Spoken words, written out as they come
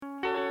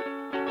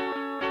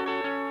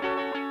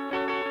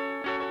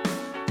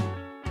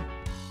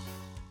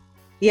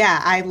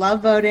Yeah, I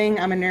love voting.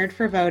 I'm a nerd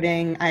for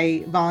voting.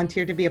 I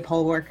volunteered to be a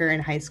poll worker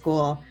in high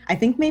school. I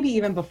think maybe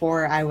even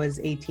before I was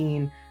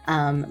 18.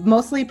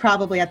 Mostly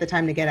probably at the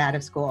time to get out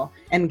of school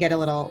and get a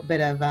little bit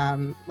of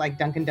like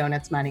Dunkin'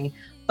 Donuts money.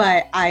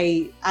 But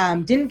I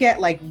didn't get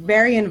like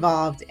very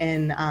involved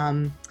in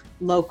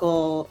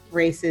local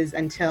races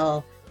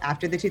until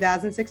after the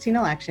 2016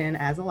 election,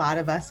 as a lot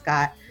of us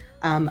got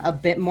a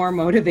bit more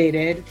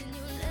motivated.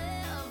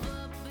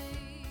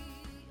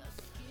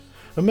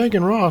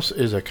 Meghan Ross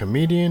is a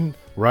comedian,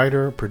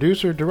 writer,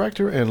 producer,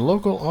 director, and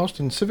local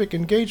Austin civic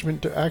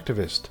engagement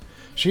activist.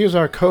 She is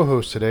our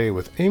co-host today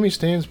with Amy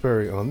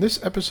Stansbury on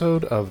this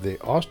episode of the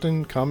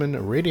Austin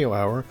Common Radio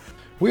Hour.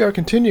 We are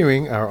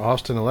continuing our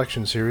Austin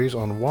election series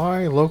on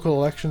why local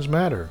elections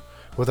matter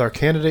with our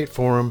candidate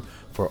forum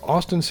for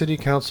Austin City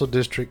Council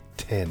District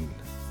 10.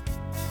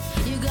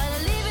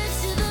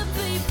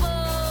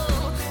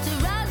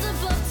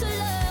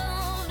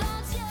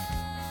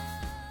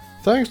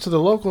 Thanks to the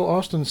local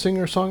Austin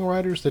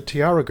singer-songwriters, the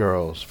Tiara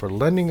Girls, for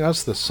lending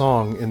us the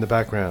song in the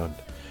background.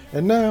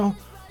 And now,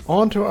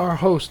 on to our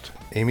host,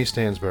 Amy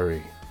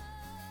Stansbury.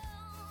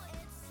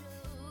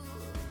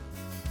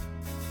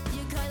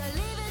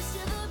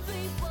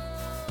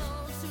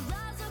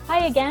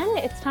 Hi again,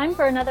 it's time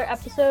for another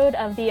episode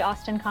of the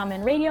Austin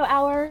Common Radio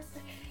Hour.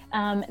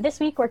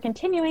 This week we're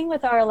continuing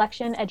with our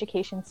election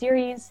education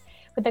series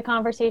with the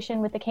conversation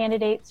with the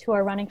candidates who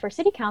are running for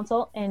City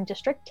Council in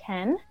District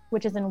 10,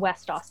 which is in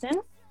West Austin.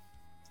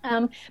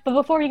 But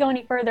before we go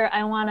any further,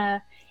 I want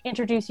to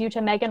introduce you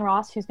to Meghan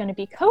Ross, who's going to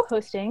be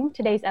co-hosting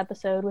today's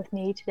episode with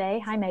me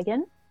today. Hi,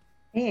 Meghan.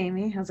 Hey,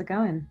 Amy, how's it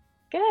going?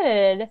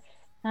 Good.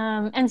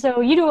 And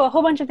so you do a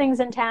whole bunch of things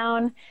in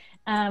town.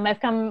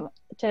 I've come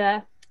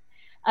to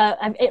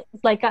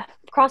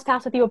cross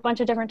paths with you a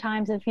bunch of different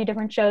times at a few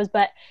different shows,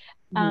 but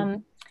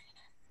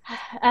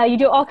you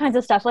do all kinds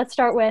of stuff. Let's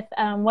start with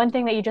one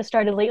thing that you just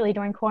started lately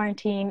during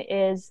quarantine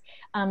is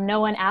No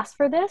One Asked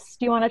for This.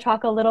 Do you want to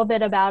talk a little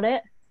bit about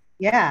it?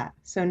 Yeah,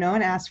 so No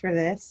One Asked for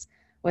This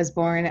was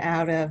born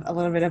out of a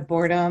little bit of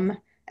boredom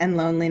and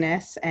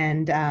loneliness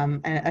and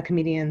a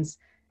comedian's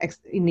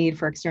need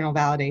for external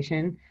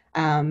validation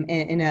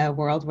in a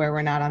world where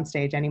we're not on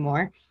stage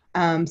anymore.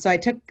 So I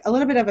took a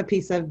little bit of a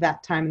piece of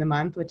that time of the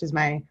month, which is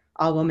my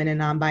all-woman and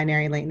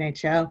non-binary late night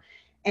show,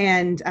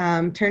 and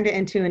turned it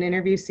into an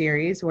interview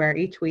series where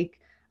each week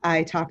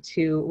I talk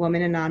to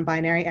women and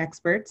non-binary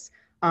experts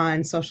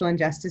on social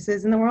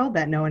injustices in the world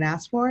that no one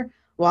asked for,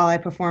 while I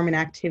perform an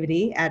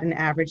activity at an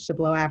average to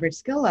below average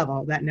skill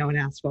level that no one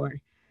asked for.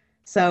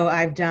 So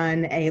I've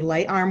done a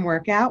light arm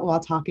workout while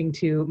talking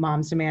to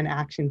Moms Demand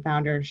Action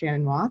founder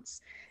Shannon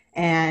Watts,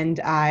 and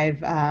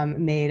I've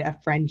made a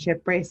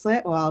friendship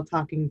bracelet while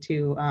talking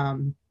to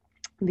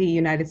the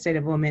United States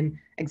of Women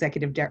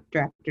Executive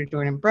Director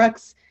Jordan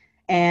Brooks.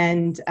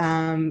 And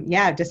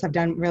just have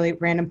done really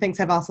random things.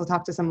 I've also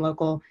talked to some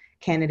local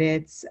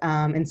candidates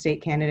and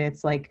state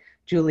candidates, like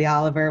Julie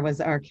Oliver was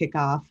our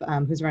kickoff,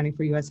 who's running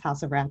for U.S.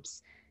 House of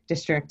Reps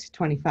District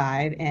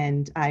 25,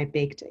 and I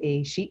baked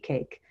a sheet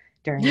cake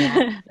during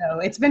that. So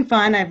it's been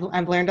fun.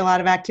 I've learned a lot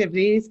of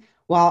activities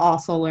while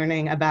also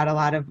learning about a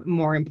lot of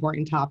more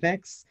important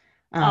topics.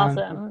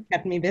 Awesome.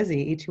 Kept me busy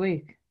each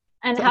week.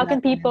 And so how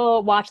can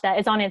people watch that?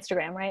 It's on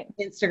Instagram, right?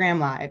 Instagram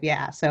Live,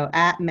 yeah. So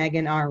at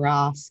Meghan R.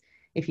 Ross.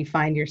 If you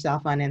find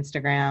yourself on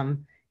Instagram,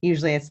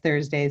 usually it's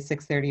Thursdays,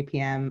 6:30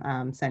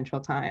 p.m. Central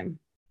Time.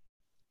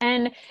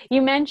 And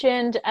you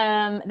mentioned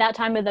that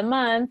time of the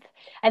month.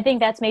 I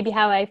think that's maybe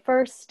how I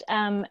first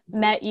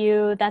met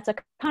you. That's a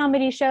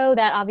comedy show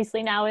that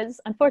obviously now is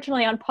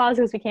unfortunately on pause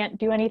because we can't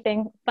do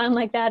anything fun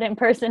like that in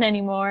person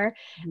anymore.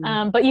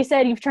 But you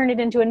said you've turned it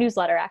into a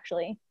newsletter,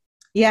 actually.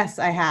 Yes,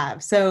 I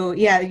have. So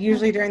yeah,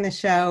 usually during the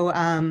show,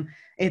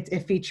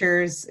 it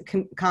features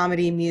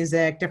comedy,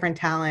 music, different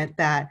talent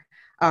that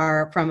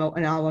are from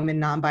an all-woman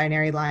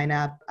non-binary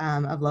lineup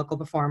of local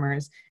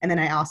performers. And then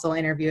I also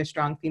interview a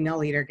strong female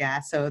leader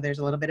guest. So there's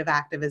a little bit of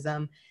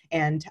activism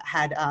and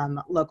had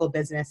local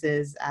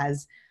businesses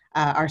as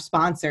our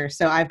sponsor.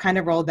 So I've kind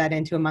of rolled that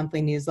into a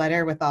monthly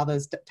newsletter with all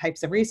those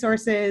types of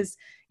resources,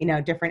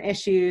 different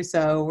issues.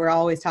 So we're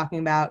always talking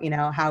about,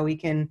 how we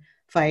can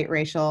fight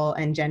racial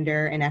and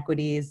gender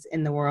inequities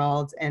in the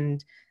world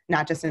and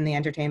not just in the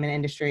entertainment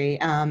industry.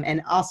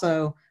 And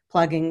also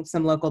plugging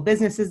some local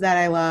businesses that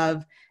I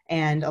love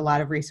and a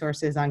lot of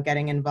resources on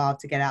getting involved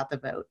to get out the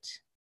vote.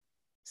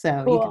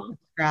 So cool. You can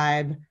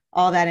subscribe.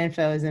 All that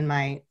info is in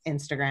my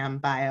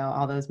Instagram bio,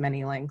 all those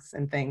many links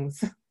and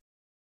things.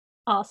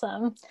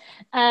 Awesome.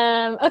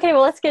 Okay,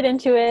 well, let's get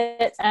into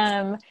it.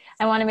 I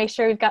want to make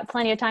sure we've got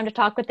plenty of time to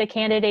talk with the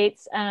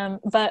candidates.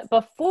 But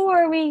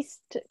before we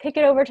kick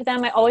it over to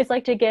them, I always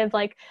like to give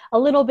like a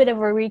little bit of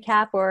a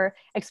recap or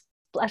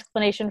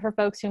explanation for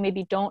folks who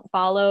maybe don't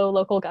follow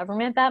local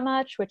government that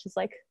much, which is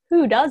like,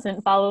 who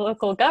doesn't follow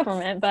local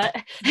government? But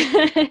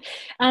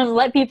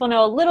let people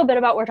know a little bit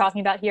about what we're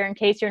talking about here in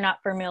case you're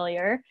not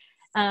familiar.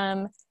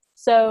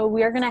 So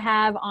we're going to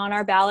have on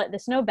our ballot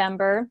this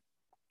November,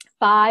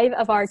 5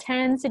 of our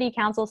 10 city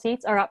council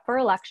seats are up for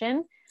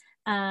election.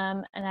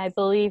 And I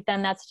believe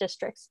then that's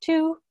districts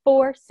 2,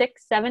 4,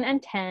 6, 7,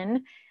 and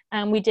 10.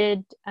 We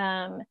did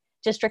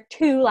District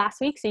 2 last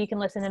week, so you can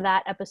listen to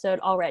that episode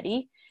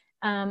already.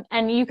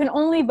 And you can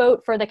only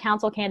vote for the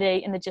council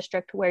candidate in the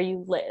district where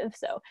you live.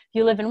 So if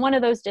you live in one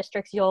of those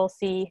districts, you'll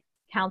see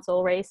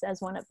council race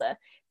as one of the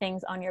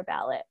things on your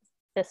ballot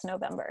this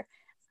November.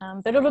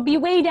 But it'll be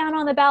way down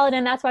on the ballot,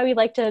 and that's why we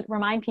like to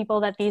remind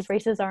people that these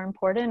races are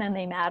important and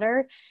they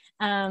matter.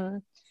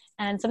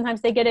 And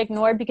sometimes they get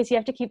ignored because you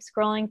have to keep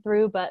scrolling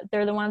through, but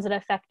they're the ones that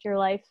affect your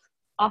life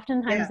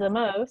oftentimes the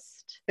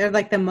most. They're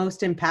like the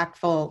most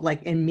impactful,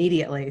 like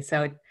immediately.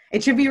 So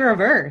it should be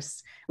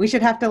reversed. We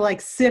should have to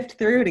like sift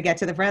through to get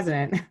to the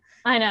president.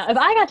 I know. If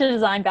I got to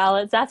design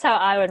ballots, that's how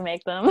I would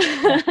make them.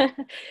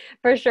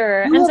 For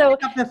sure. You will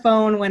pick up the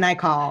phone when I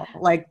call,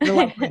 like the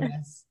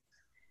loveliness.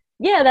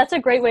 Yeah, that's a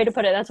great way to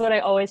put it. That's what I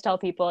always tell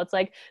people. It's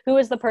like, who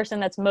is the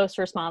person that's most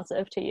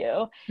responsive to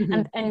you?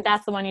 Mm-hmm. And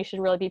that's the one you should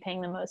really be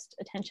paying the most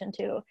attention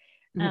to.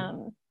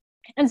 Mm-hmm.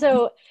 And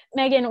so,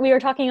 Megan, we were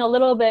talking a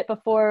little bit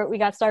before we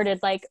got started,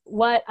 like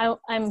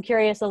I'm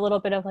curious a little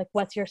bit of like,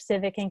 what's your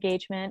civic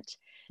engagement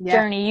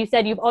journey? You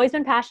said you've always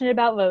been passionate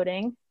about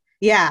voting.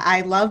 Yeah, I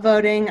love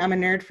voting. I'm a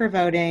nerd for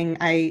voting.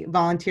 I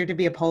volunteered to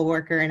be a poll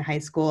worker in high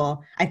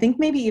school. I think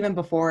maybe even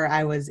before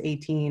I was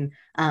 18,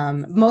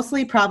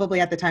 mostly probably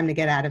at the time to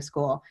get out of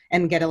school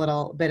and get a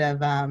little bit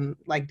of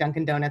like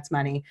Dunkin' Donuts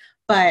money.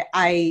 But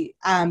I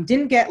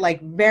didn't get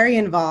like very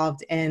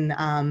involved in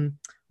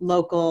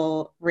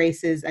local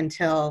races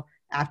until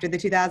after the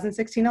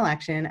 2016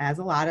 election, as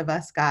a lot of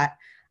us got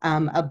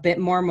a bit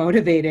more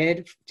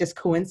motivated, just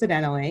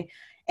coincidentally.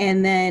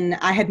 And then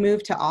I had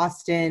moved to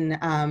Austin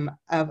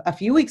a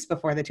few weeks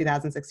before the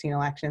 2016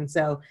 election.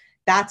 So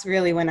that's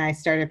really when I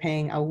started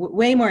paying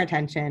way more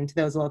attention to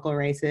those local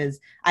races.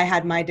 I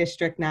had my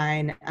District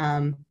 9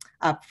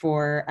 up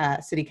for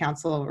city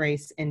council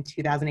race in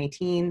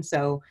 2018.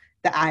 So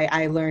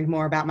I learned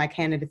more about my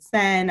candidates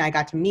then. I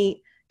got to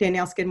meet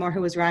Danielle Skidmore,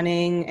 who was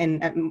running,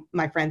 and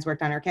my friends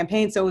worked on her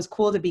campaign. So it was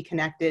cool to be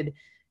connected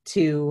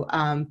to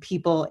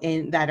people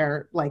that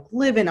are like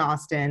live in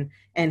Austin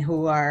and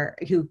who are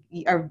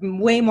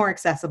way more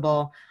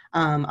accessible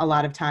a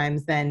lot of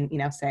times than,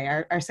 say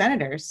our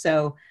senators.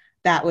 So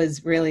that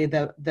was really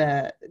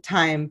the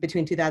time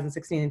between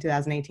 2016 and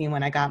 2018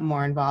 when I got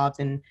more involved.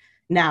 And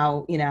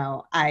now,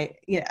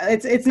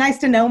 it's nice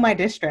to know my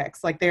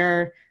districts. Like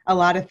there are a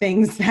lot of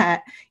things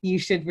that you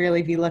should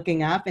really be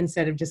looking up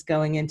instead of just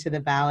going into the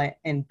ballot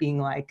and being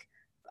like,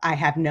 I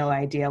have no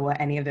idea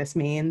what any of this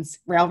means.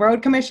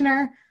 Railroad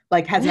commissioner,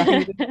 like has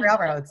nothing to do with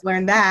railroads.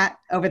 Learned that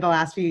over the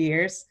last few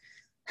years.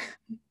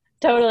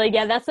 Totally.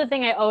 Yeah, that's the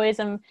thing I always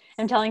am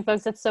telling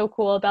folks that's so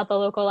cool about the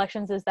local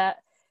elections is that,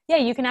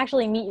 you can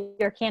actually meet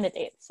your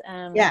candidates.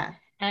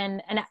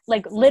 And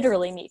like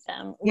literally meet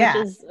them,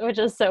 which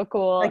is so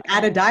cool. Like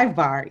at a dive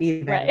bar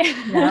even,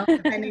 right.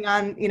 Depending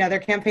on, their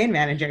campaign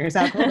managers,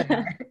 how cool they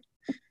are.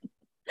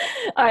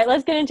 All right,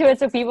 let's get into it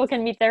so people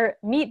can meet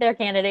their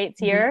candidates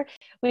here.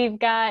 Mm-hmm. We've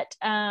got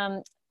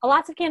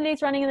lots of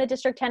candidates running in the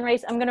District 10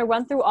 race. I'm going to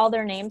run through all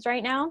their names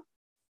right now,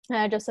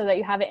 just so that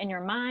you have it in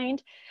your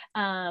mind.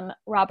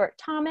 Robert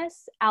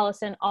Thomas,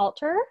 Allison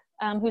Alter,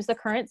 who's the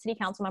current city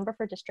council member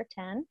for District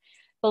 10,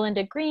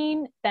 Belinda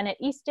Green, Bennett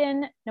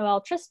Easton,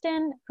 Noel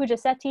Tristan, Pooja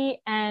Sethi,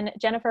 and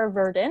Jennifer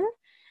Verdon.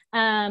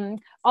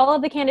 All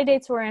of the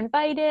candidates were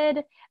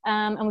invited,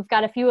 and we've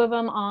got a few of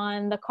them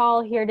on the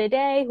call here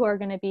today who are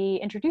going to be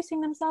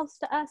introducing themselves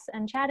to us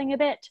and chatting a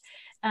bit.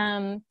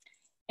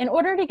 In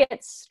order to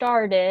get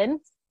started,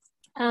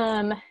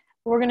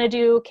 we're going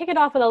to kick it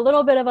off with a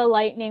little bit of a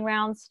lightning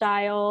round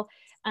style,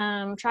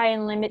 try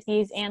and limit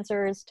these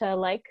answers to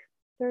like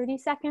 30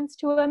 seconds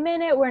to a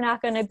minute. We're not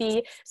going to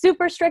be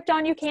super strict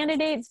on you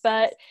candidates,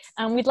 but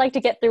we'd like to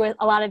get through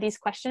a lot of these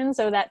questions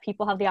so that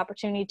people have the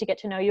opportunity to get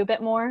to know you a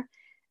bit more.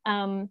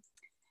 I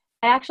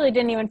actually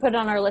didn't even put it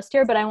on our list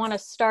here, but I want to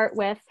start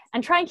with,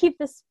 and try and keep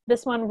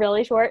this one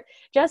really short,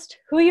 just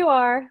who you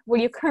are, what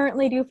you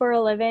currently do for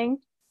a living,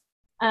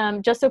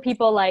 just so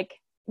people like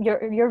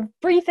your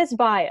briefest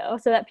bio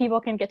so that people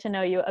can get to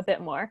know you a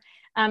bit more.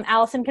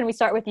 Allison, can we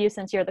start with you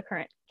since you're the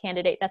current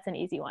candidate? That's an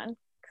easy one.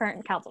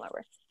 Current council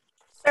member.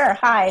 Sure.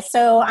 Hi.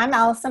 So I'm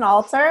Allison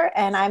Alter,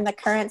 and I'm the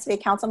current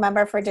city council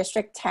member for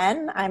District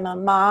 10. I'm a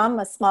mom,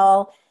 a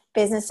small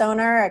business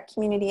owner, a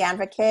community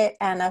advocate,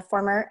 and a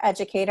former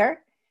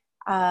educator.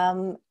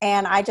 And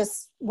I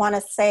just want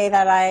to say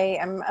that I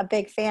am a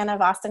big fan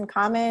of Austin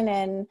Common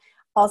and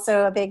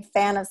also a big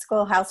fan of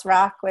Schoolhouse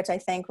Rock, which I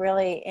think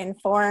really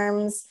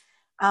informs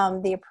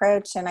the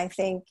approach and I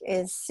think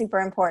is super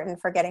important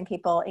for getting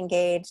people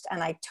engaged.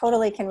 And I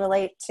totally can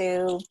relate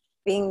to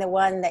being the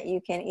one that you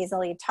can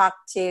easily talk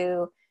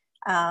to.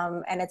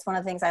 And it's one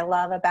of the things I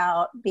love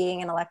about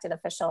being an elected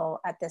official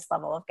at this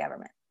level of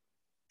government.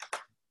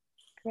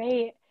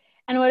 Great.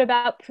 And what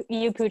about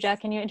you, Pooja?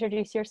 Can you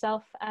introduce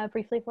yourself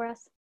briefly for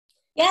us?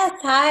 Yes.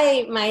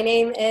 Hi, my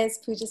name is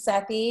Pooja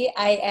Sethi.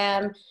 I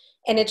am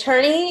an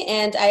attorney,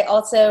 and I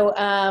also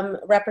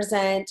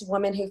represent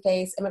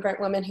immigrant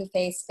women who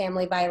face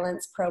family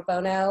violence pro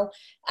bono.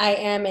 I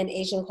am an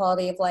Asian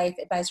Quality of Life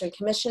Advisory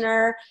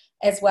Commissioner,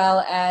 as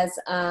well as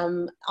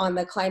on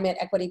the Climate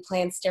Equity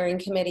Plan Steering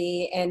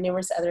Committee and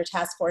numerous other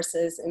task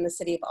forces in the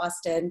city of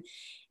Austin.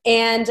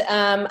 And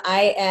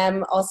I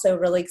am also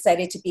really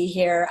excited to be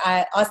here.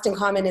 Austin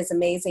Common is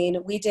amazing.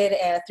 We did,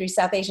 through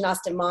South Asian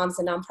Austin Moms,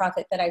 a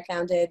nonprofit that I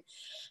founded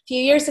a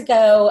few years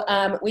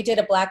ago, we did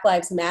a Black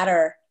Lives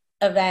Matter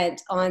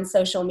event on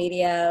social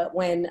media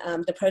when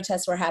the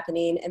protests were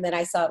happening, and then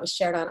I saw it was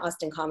shared on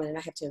Austin Common, and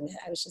I have to admit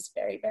I was just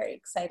very, very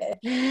excited.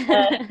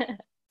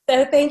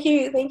 So thank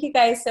you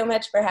guys so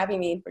much for having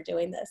me and for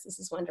doing this. This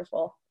is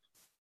wonderful.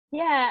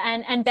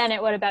 Yeah, and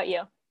Bennett, what about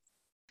you?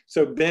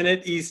 So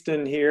Bennett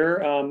Easton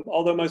here,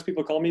 although most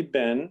people call me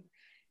Ben,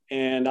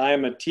 and I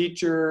am a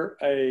teacher,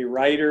 a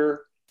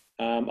writer,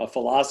 a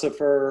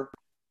philosopher.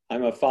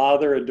 I'm a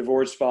father, a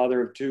divorced father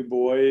of 2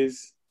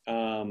 boys.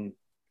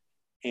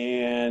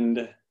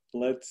 And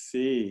let's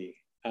see,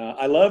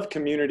 I love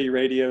community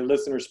radio,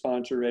 listener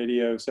sponsor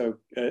radio. So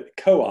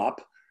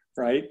co-op,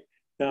 right?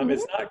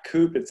 It's not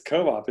Coop, it's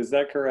co-op. Is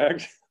that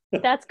correct?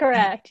 That's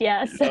correct.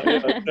 Yes. So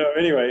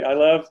anyway, I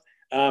love,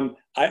 I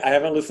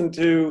haven't listened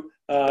to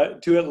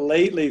it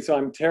lately, so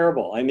I'm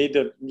terrible. I need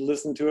to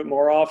listen to it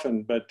more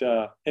often. But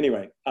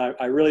anyway,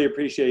 I really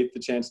appreciate the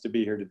chance to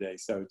be here today.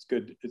 So it's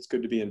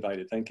good to be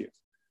invited. Thank you.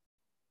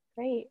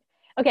 Great.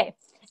 Okay,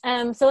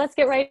 so let's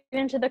get right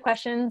into the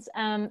questions.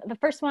 The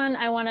first one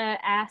I want to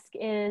ask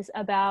is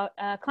about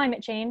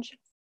climate change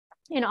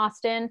in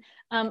Austin.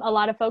 A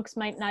lot of folks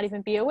might not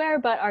even be aware,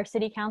 but our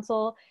city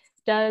council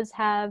does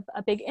have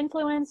a big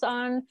influence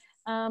on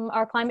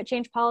our climate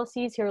change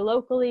policies here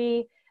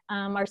locally.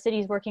 Our city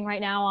is working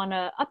right now on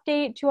an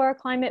update to our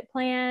climate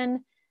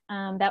plan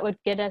that would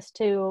get us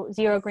to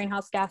 0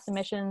 greenhouse gas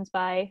emissions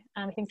by,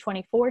 I think,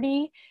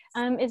 2040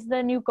 is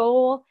the new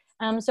goal.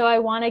 So I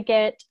want to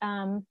get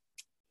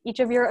each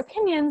of your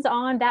opinions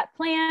on that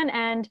plan,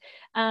 and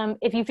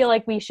if you feel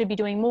like we should be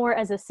doing more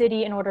as a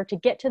city in order to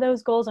get to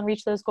those goals and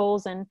reach those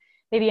goals, and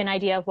maybe an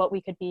idea of what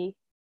we could be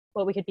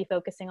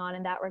focusing on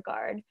in that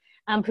regard.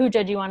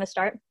 Pooja, do you want to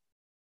start?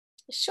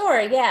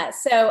 Sure, yeah.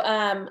 So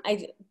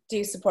I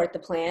do support the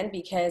plan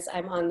because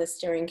I'm on the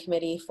steering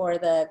committee for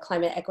the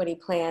climate equity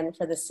plan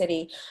for the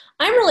city.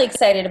 I'm really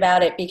excited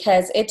about it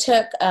because it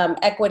took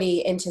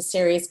equity into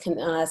serious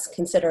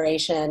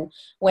consideration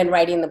when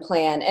writing the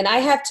plan. And I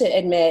have to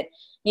admit,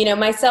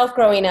 myself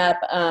growing up,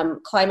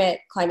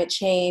 climate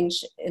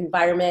change,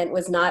 environment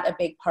was not a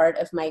big part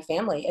of my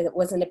family. It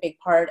wasn't a big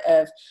part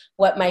of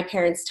what my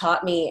parents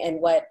taught me and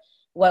what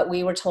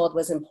we were told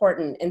was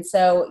important. And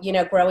so,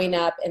 growing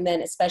up, and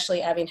then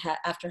especially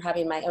after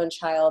having my own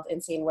child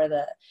and seeing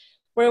where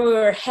we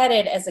were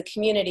headed as a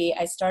community,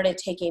 I started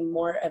taking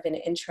more of an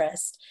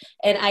interest.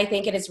 And I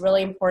think it is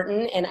really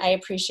important, and I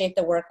appreciate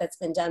the work that's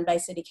been done by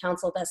City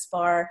Council thus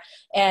far.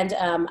 And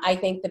I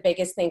think the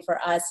biggest thing for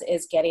us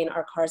is getting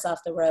our cars off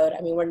the road.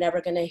 I mean, we're never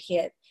going to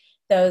hit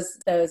those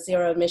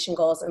 0 emission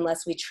goals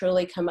unless we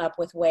truly come up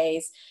with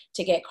ways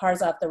to get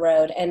cars off the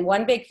road. And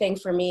one big thing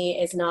for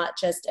me is not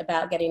just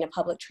about getting a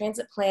public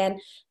transit plan,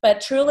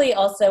 but truly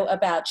also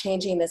about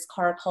changing this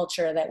car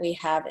culture that we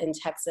have in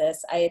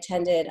Texas. I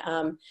attended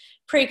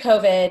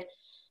pre-COVID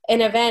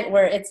an event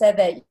where it said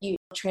that you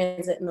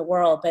transit in the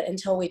world, but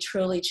until we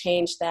truly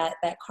change that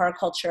car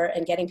culture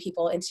and getting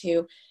people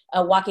into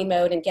a walking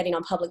mode and getting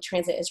on public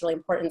transit is really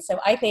important. So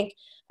I think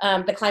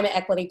the climate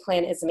equity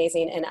plan is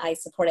amazing, and I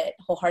support it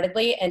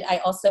wholeheartedly. And I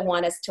also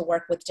want us to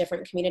work with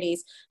different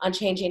communities on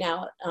changing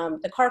out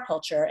the car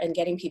culture and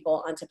getting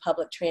people onto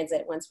public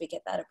transit once we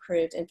get that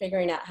approved, and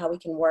figuring out how we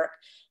can work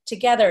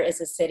together as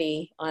a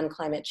city on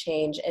climate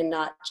change and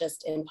not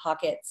just in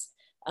pockets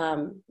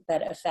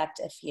that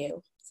affect a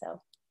few.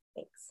 So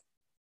thanks.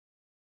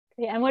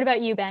 Yeah, and what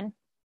about you, Ben?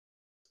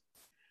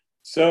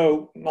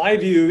 So my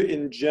view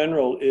in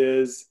general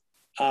is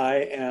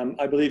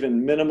I believe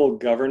in minimal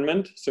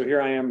government. So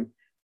here I am,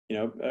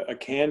 a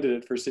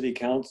candidate for city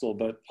council,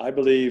 but I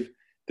believe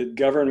that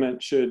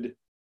government should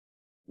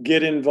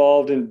get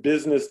involved in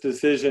business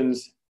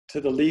decisions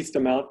to the least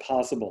amount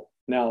possible.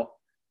 Now,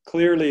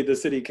 clearly the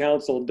city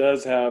council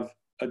does have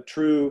a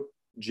true,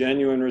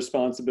 genuine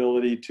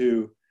responsibility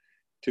to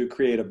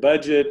create a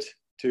budget,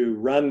 to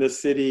run the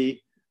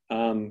city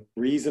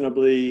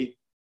reasonably,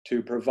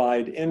 to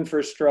provide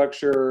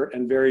infrastructure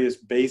and various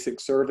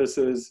basic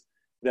services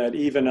that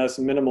even us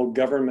minimal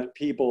government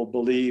people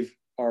believe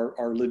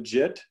are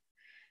legit.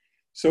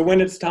 So when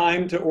it's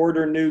time to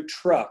order new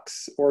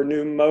trucks or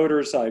new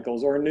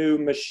motorcycles or new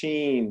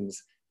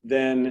machines,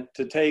 then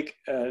to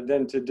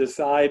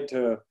decide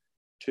to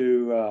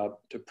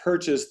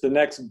purchase the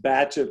next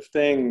batch of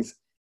things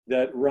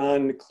that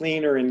run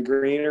cleaner and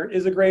greener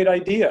is a great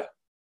idea.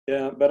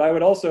 But I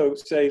would also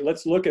say,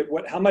 let's look at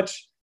how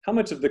much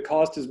of the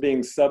cost is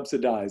being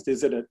subsidized.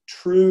 Is it a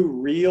true,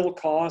 real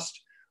cost,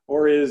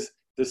 or is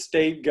the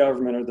state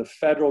government or the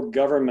federal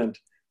government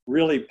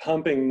really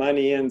pumping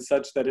money in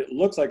such that it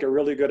looks like a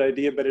really good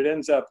idea, but it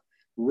ends up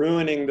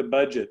ruining the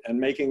budget and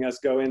making us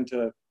go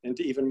into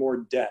even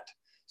more debt.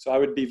 So I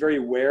would be very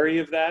wary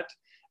of that.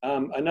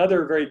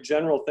 Another very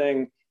general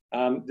thing,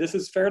 this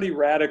is fairly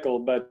radical,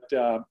 but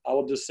I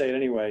will just say it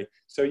anyway.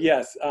 So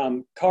yes,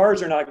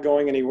 cars are not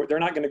going anywhere. They're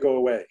not going to go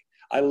away.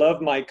 I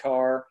love my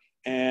car,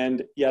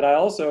 and yet I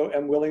also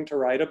am willing to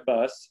ride a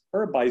bus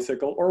or a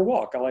bicycle or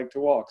walk. I like to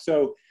walk.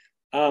 So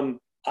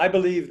I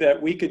believe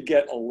that we could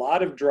get a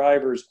lot of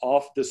drivers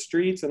off the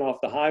streets and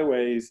off the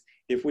highways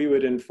if we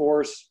would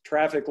enforce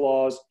traffic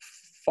laws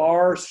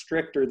far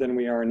stricter than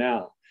we are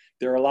now.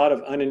 There are a lot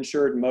of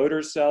uninsured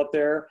motorists out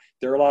there.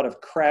 There are a lot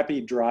of crappy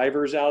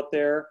drivers out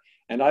there.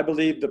 And I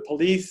believe the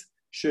police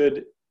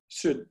should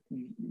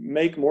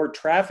make more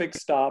traffic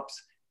stops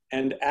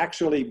and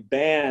actually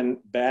ban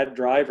bad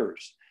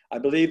drivers. I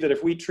believe that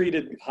if we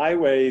treated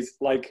highways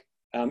like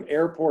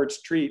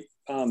airports treat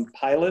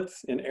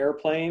pilots in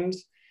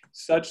airplanes,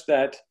 such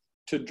that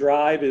to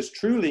drive is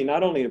truly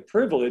not only a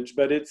privilege,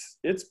 but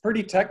it's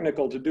pretty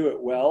technical to do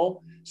it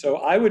well. So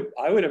I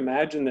would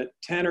imagine that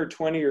 10 or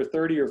 20 or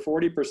 30 or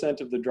 40%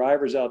 of the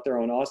drivers out there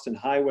on Austin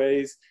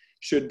highways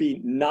should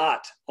be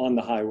not on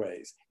the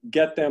highways.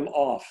 Get them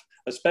off,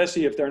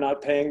 especially if they're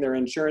not paying their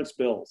insurance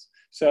bills.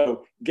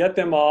 So get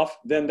them off,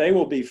 then they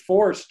will be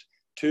forced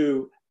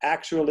to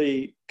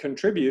actually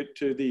contribute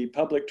to the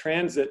public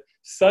transit.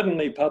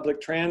 Suddenly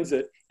public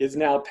transit is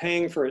now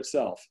paying for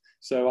itself.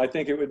 So I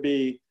think it would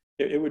be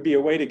a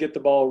way to get the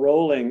ball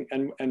rolling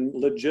and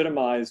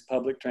legitimize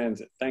public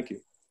transit. Thank you.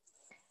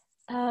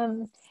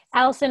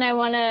 Allison, I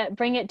want to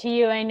bring it to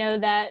you. I know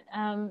that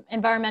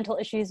environmental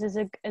issues is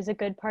a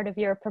good part of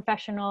your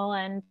professional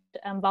and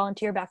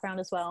volunteer background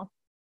as well.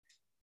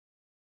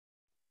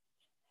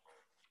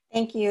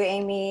 Thank you,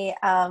 Amy.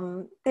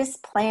 This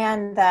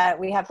plan that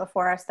we have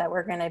before us that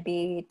we're going to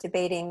be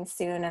debating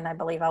soon, and I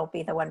believe I'll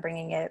be the one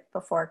bringing it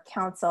before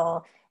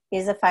council,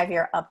 is a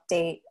 5-year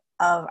update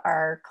of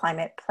our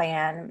climate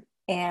plan.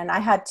 And I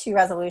had 2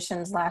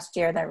 resolutions last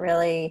year that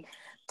really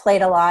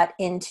played a lot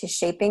into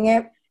shaping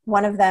it.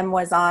 One of them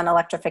was on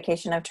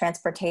electrification of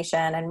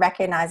transportation and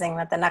recognizing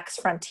that the next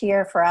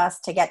frontier for us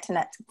to get to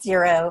net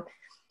zero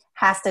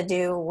has to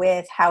do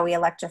with how we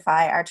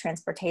electrify our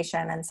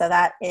transportation. And so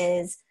that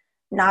is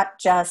not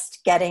just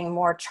getting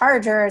more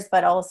chargers,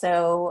 but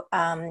also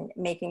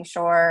making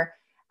sure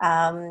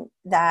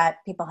that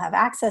people have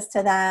access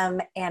to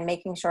them, and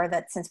making sure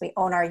that since we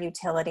own our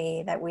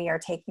utility, that we are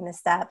taking the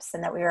steps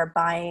and that we are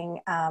buying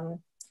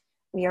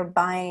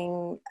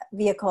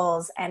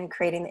vehicles and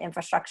creating the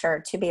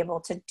infrastructure to be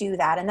able to do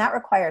that. And that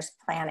requires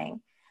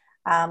planning.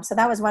 So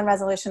that was one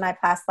resolution I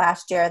passed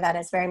last year that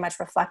is very much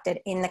reflected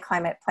in the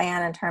climate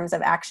plan in terms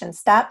of action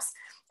steps.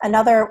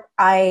 Another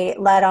I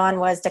led on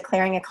was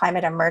declaring a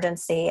climate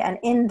emergency. And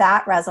in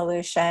that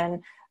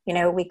resolution,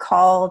 we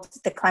called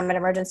the climate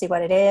emergency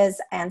what it is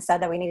and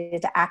said that we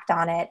needed to act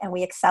on it. And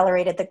we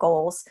accelerated the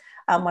goals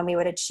when we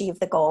would achieve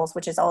the goals,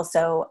 which is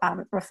also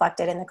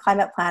reflected in the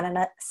climate plan. And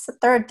a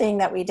third thing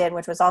that we did,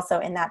 which was also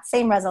in that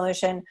same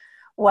resolution,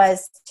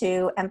 was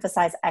to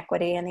emphasize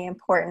equity and the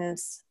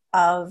importance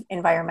of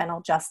environmental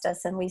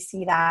justice. And we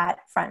see that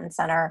front and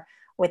center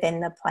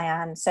within the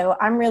plan. So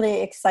I'm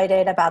really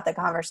excited about the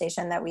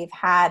conversation that we've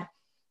had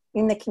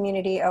in the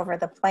community over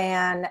the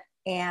plan,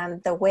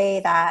 and the way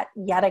that,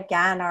 yet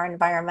again, our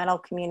environmental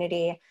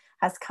community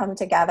has come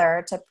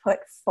together to put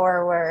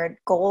forward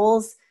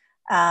goals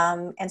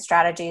and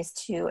strategies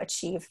to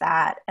achieve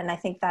that. And I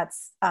think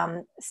that's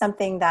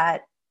something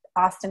that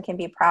Austin can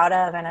be proud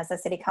of. And as a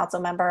city council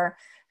member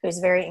who's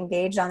very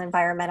engaged on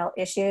environmental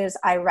issues,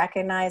 I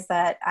recognize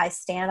that I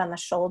stand on the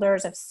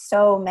shoulders of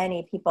so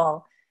many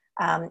people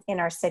in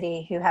our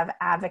city who have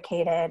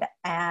advocated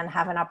and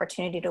have an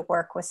opportunity to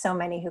work with so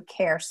many who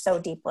care so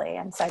deeply.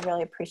 And so I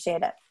really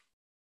appreciate it.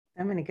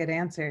 So many good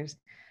answers.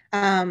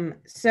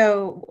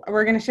 So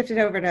we're going to shift it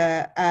over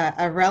to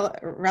a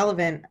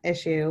relevant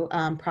issue,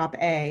 Prop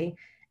A.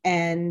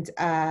 And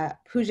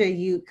Pooja,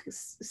 you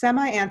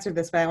semi-answered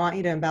this, but I want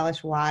you to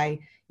embellish why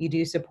you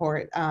do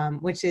support,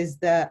 which is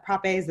the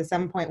Prop A is the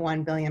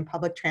 $7.1 billion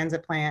public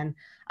transit plan.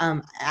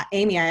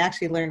 Amy, I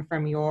actually learned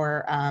from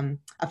your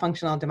A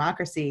Functional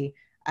Democracy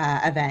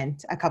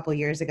event a couple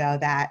years ago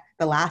that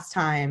the last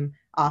time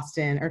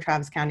Austin or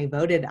Travis County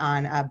voted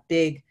on a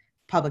big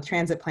public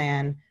transit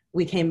plan,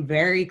 we came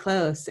very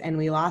close and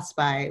we lost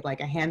by like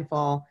a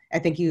handful. I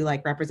think you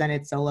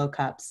represented Solo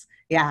Cups.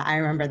 Yeah, I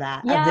remember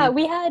that. Yeah,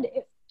 we had,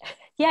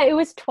 it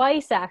was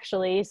twice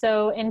actually.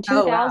 So in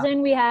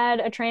 2000, we had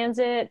a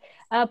transit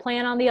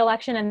plan on the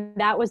election, and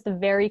that was the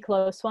very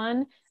close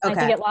one. Okay. I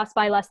think it lost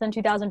by less than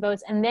 2,000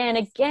 votes. And then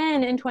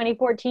again in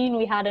 2014,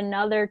 we had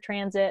another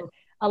transit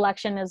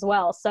election as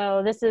well.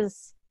 So this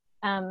is,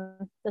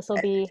 this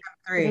is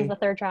the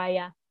third try,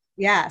 yeah.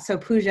 Yeah. So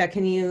Pooja,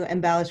 can you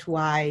embellish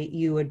why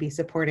you would be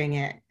supporting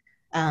it?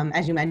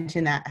 As you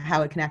mentioned that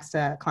how it connects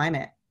to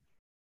climate.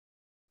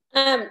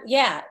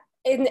 Yeah,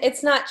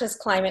 it's not just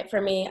climate for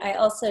me. I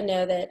also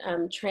know that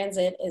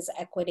transit is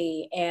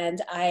equity.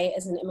 And I,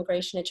 as an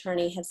immigration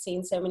attorney, have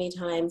seen so many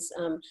times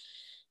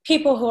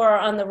people who are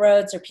on the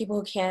roads, or people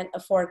who can't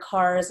afford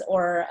cars,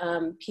 or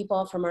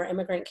people from our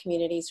immigrant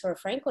communities who are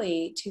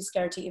frankly too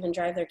scared to even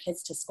drive their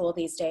kids to school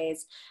these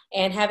days.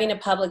 And having a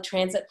public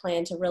transit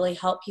plan to really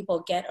help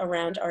people get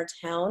around our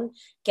town,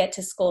 get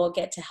to school,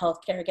 get to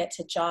healthcare, get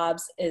to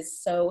jobs is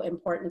so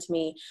important to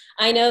me.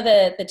 I know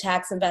that the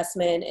tax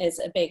investment is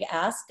a big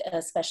ask,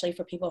 especially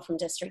for people from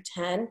District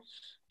 10.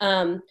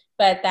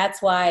 But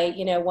that's why,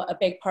 you know, a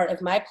big part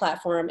of my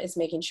platform is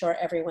making sure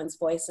everyone's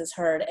voice is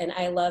heard. And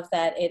I love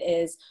that it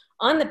is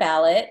on the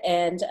ballot,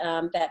 and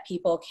that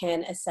people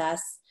can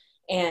assess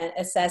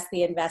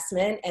the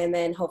investment and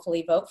then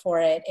hopefully vote for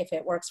it if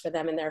it works for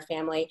them and their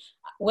family.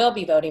 We'll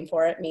be voting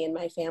for it, me and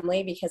my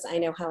family, because I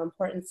know how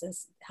important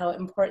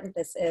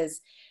this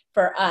is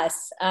for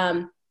us.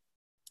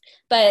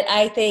 But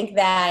I think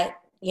that,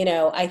 you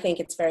know, I think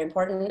it's very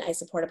important. I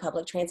support a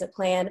public transit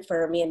plan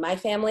for me and my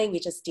family.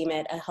 We just deem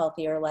it a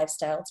healthier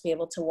lifestyle to be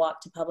able to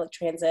walk to public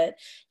transit,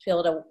 to be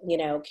able to, you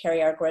know,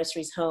 carry our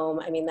groceries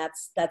home. I mean,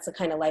 that's the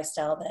kind of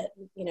lifestyle that,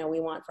 you know, we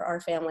want for our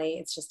family.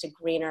 It's just a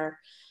greener,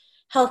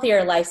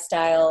 healthier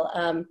lifestyle.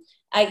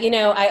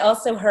 I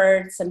also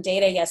heard some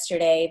data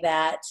yesterday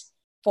that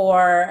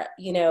for,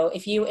 you know,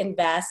 if you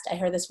invest, I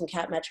heard this from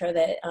Cap Metro,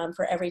 that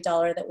for every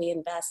 $1 that we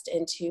invest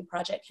into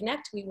Project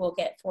Connect, we will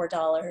get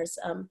 $4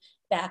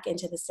 back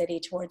into the city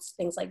towards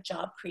things like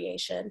job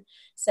creation.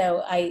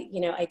 So I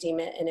deem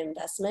it an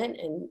investment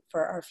and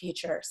for our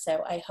future.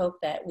 So I hope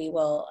that we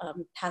will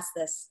pass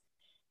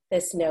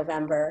this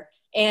November.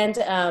 And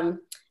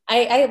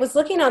I was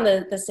looking on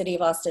the City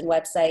of Austin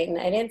website, and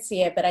I didn't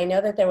see it, but I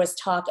know that there was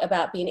talk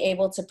about being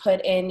able to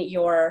put in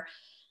your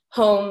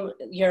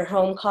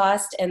home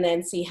cost and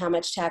then see how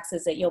much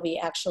taxes that you'll be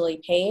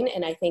actually paying.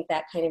 And I think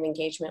that kind of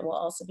engagement will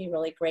also be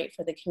really great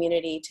for the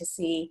community to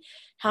see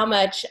how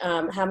much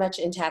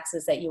in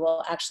taxes that you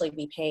will actually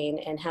be paying,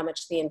 and how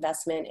much the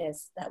investment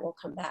is that will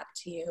come back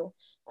to you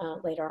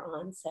later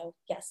on. So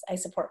yes, I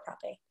support Prop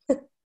A.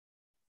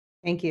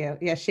 Thank you.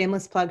 Yeah,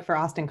 shameless plug for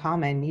Austin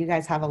Common. You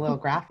guys have a little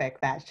graphic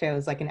that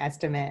shows like an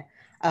estimate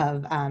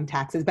of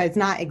taxes, but it's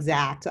not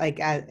exact.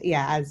 Like,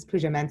 as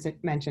Pooja mentioned,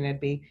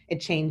 it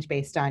changed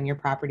based on your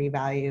property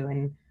value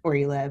and where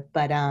you live.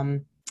 But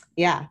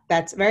yeah,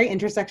 that's a very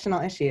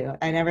intersectional issue.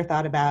 I never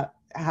thought about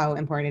how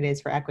important it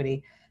is for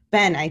equity.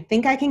 Ben, I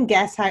think I can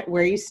guess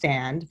where you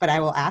stand, but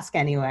I will ask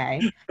anyway.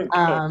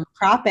 Okay.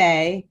 Prop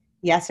A,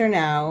 yes or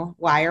no?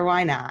 Why or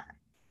why not?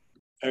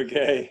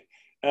 Okay.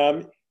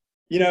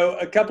 You know,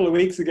 a couple of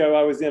weeks ago,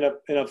 I was in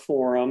a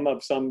forum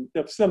of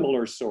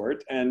similar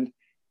sort, and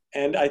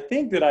I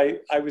think that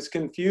I was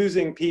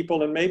confusing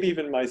people, and maybe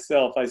even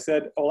myself. I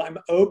said, "Oh, I'm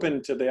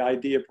open to the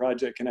idea of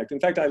Project Connect." In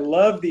fact, I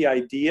love the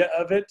idea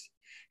of it,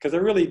 because I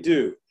really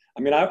do.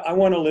 I mean, I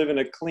want to live in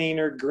a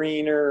cleaner,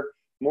 greener,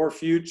 more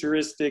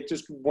futuristic,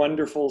 just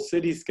wonderful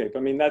cityscape. I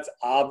mean, that's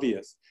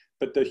obvious.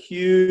 But the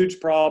huge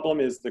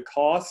problem is the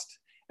cost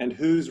and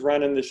who's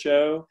running the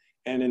show.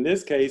 And in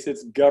this case,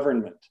 it's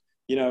government.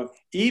 You know,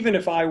 even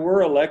if I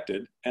were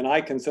elected, and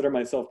I consider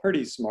myself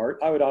pretty smart,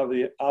 I would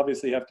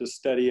obviously have to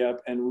study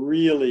up and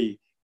really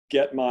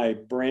get my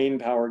brain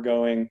power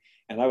going.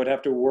 And I would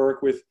have to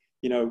work with,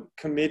 you know,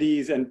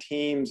 committees and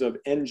teams of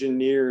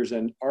engineers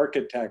and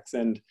architects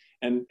and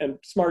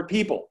smart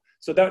people.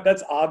 So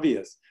that's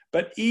obvious.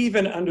 But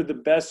even under the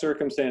best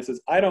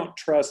circumstances, I don't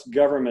trust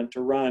government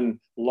to run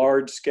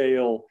large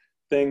scale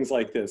things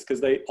like this, because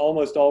they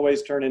almost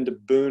always turn into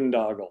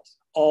boondoggles,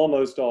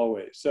 almost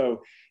always.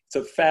 So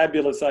it's a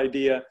fabulous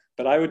idea,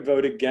 but I would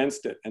vote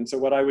against it. And so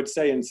what I would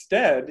say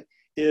instead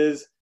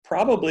is,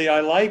 probably I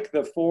like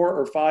the 4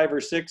 or 5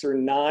 or 6 or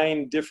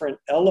 9 different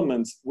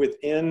elements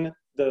within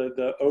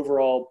the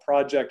overall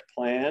project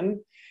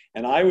plan.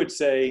 And I would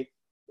say,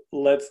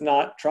 let's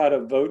not try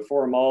to vote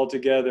for them all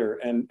together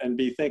and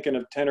be thinking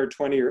of 10 or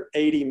 20 or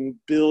 $80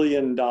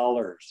 billion.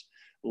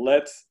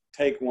 Let's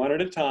take one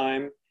at a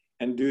time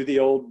and do the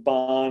old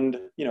bond,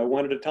 you know,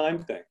 one at a time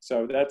thing.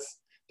 So that's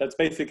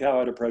basically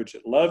how I'd approach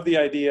it. Love the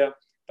idea,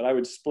 but I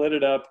would split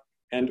it up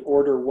and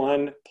order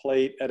one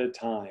plate at a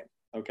time.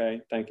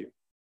 Okay, thank you.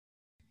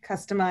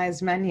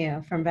 Customized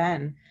menu from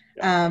Ben.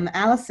 Yeah.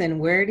 Allison,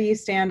 where do you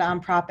stand on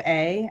Prop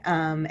A,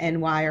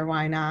 and why or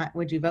why not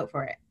would you vote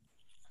for it?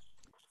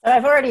 So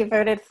I've already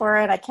voted for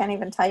it. I can't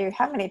even tell you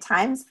how many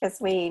times, because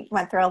we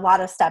went through a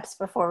lot of steps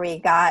before we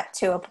got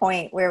to a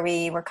point where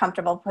we were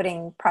comfortable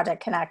putting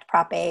Project Connect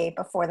Prop A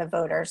before the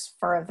voters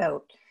for a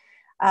vote.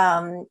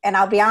 And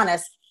I'll be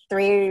honest, 4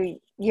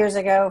 years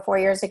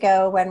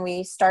ago, when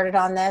we started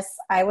on this,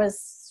 I was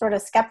sort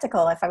of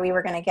skeptical if we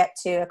were going to get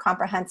to a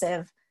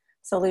comprehensive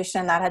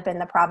solution. That had been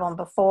the problem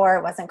before.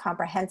 It wasn't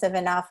comprehensive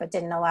enough. It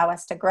didn't allow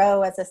us to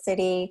grow as a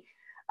city.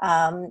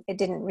 It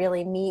didn't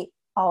really meet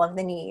all of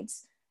the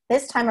needs.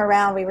 This time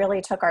around, we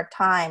really took our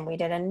time. We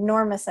did an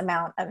enormous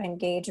amount of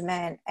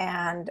engagement,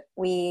 and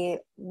we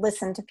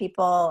listened to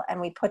people,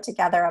 and we put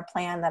together a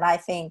plan that I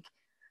think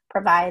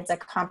provides a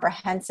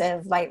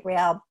comprehensive light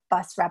rail,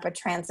 bus, rapid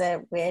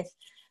transit with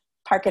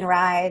park and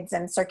rides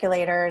and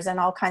circulators and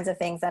all kinds of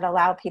things that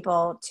allow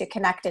people to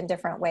connect in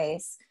different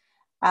ways.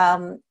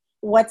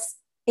 What's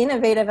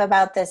innovative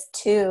about this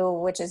too,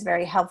 which is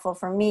very helpful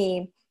for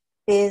me,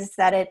 is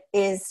that it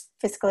is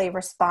fiscally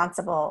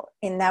responsible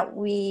in that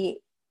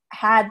we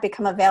had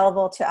become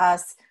available to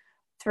us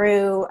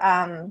through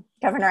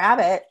Governor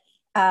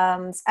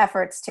Abbott's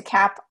efforts to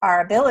cap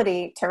our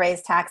ability to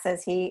raise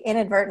taxes. He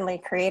inadvertently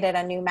created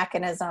a new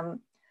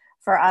mechanism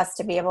for us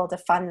to be able to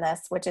fund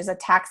this, which is a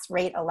tax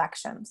rate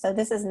election. So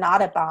this is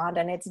not a bond,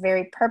 and it's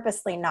very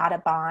purposely not a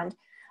bond,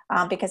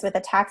 because with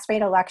a tax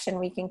rate election,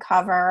 we can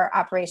cover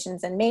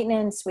operations and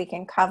maintenance, we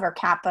can cover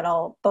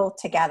capital both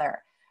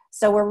together.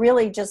 So we're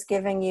really just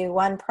giving you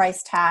one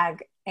price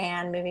tag,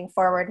 and moving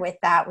forward with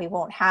that, we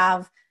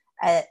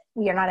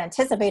are not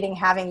anticipating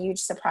having huge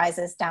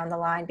surprises down the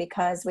line,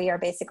 because we are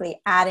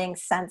basically adding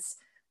cents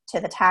to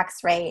the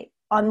tax rate.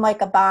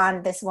 Unlike a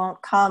bond, this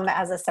won't come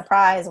as a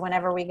surprise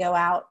whenever we go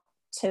out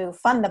to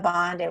fund the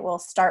bond. It will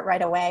start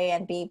right away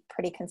and be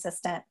pretty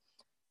consistent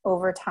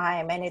over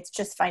time, and it's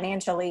just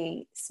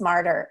financially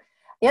smarter.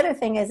 The other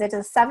thing is it's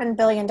a $7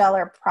 billion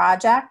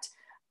project,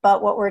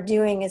 but what we're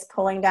doing is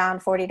pulling down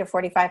 40 to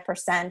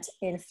 45%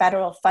 in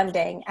federal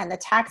funding, and the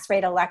tax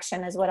rate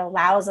election is what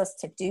allows us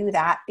to do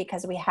that,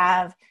 because we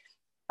have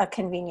a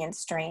convenience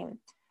stream.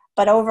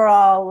 But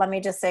overall, let me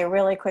just say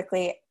really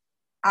quickly,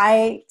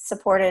 I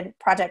supported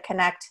Project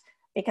Connect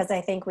because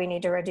I think we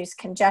need to reduce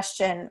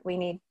congestion, we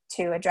need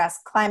to address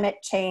climate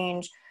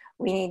change,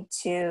 we need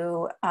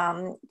to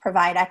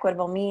provide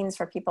equitable means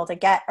for people to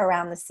get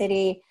around the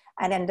city,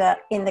 and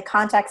in the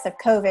context of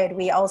COVID,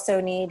 we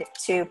also need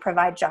to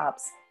provide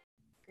jobs.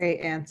 Great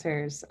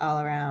answers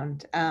all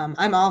around.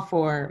 I'm all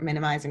for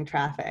minimizing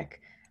traffic,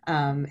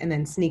 and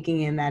then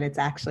sneaking in that it's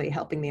actually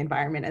helping the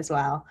environment as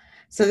well.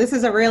 So this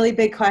is a really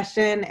big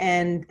question,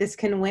 and this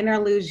can win or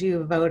lose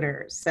you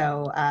voters.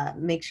 So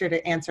make sure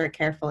to answer it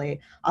carefully.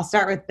 I'll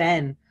start with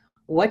Ben.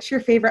 What's your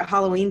favorite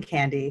Halloween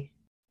candy?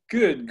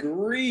 Good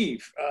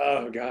grief.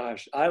 Oh,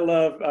 gosh. I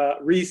love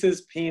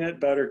Reese's Peanut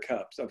Butter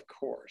Cups, of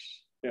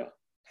course. Yeah.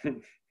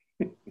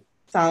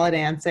 Solid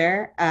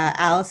answer.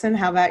 Allison,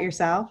 how about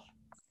yourself?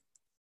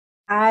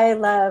 I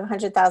love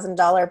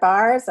 $100,000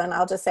 bars, and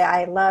I'll just say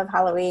I love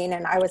Halloween,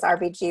 and I was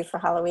RBG for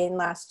Halloween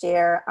last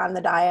year on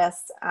the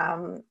dais,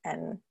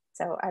 and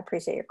so I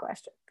appreciate your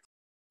question.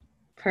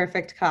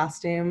 Perfect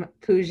costume.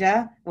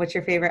 Pooja, what's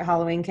your favorite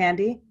Halloween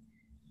candy?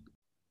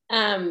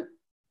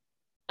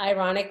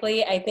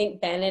 Ironically, I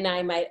think Ben and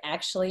I might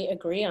actually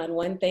agree on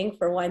one thing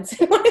for once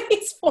in one of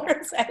these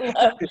forums. I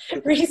love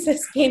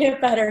Reese's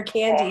peanut butter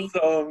candy.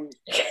 Awesome.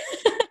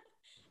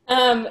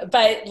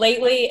 But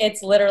lately,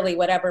 it's literally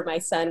whatever my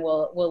son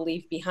will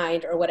leave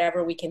behind, or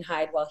whatever we can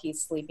hide while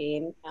he's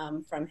sleeping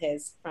from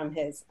his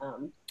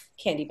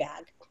candy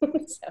bag.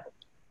 So.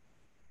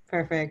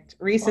 Perfect.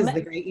 Reese is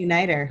the great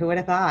uniter. Who would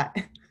have thought?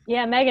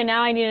 Yeah, Megan,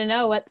 now I need to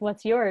know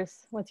what's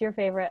yours. What's your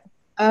favorite?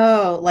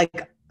 Oh,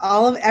 like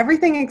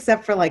everything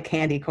except for like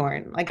candy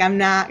corn. Like I'm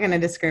not going to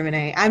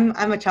discriminate.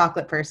 I'm a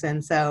chocolate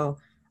person, so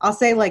I'll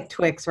say like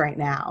Twix right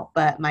now,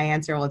 but my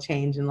answer will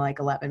change in like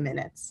 11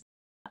 minutes.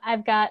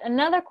 I've got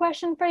another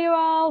question for you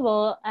all.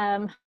 Well,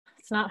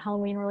 it's not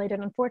Halloween related,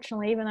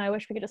 unfortunately, even though I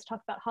wish we could just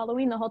talk about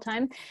Halloween the whole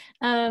time.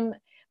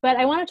 But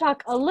I want to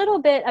talk a little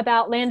bit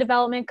about land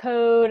development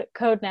code,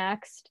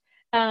 CodeNEXT.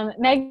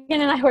 Megan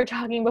and I were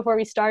talking before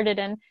we started,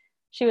 and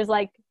she was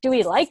like, do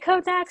we like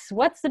CodeNEXT?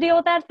 What's the deal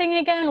with that thing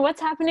again?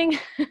 What's happening?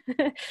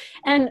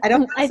 And I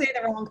don't want to say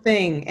the wrong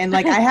thing. And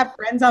like, I have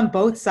friends on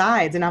both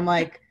sides, and I'm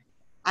like,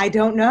 I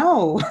don't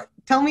know.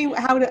 Tell me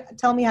how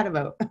to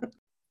vote.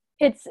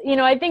 It's,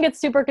 I think it's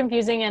super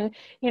confusing, and,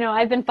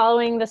 I've been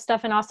following this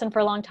stuff in Austin for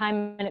a long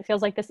time, and it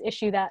feels like this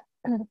issue that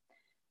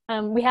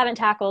we haven't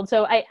tackled.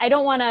 So I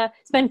don't want to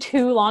spend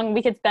too long.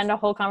 We could spend a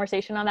whole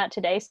conversation on that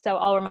today. So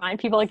I'll remind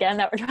people again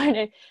that we're trying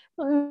to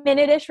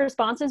minute-ish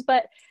responses,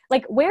 but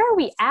like, where are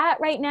we at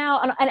right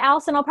now? And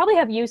Allison, I'll probably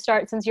have you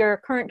start since you're a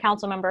current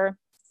council member.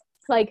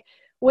 Like,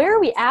 where are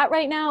we at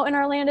right now in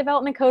our land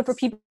development code? For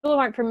people who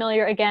aren't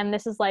familiar, again,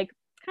 this is like,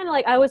 kind of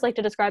like, I always like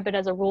to describe it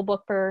as a rule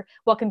book for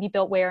what can be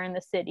built where in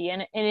the city.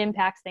 And it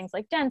impacts things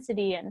like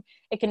density, and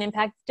it can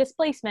impact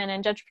displacement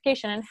and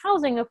gentrification and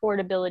housing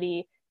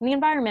affordability and the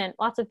environment,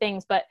 lots of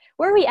things. But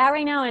where are we at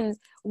right now, and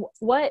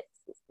what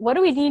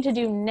do we need to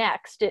do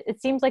next?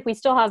 It seems like we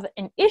still have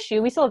an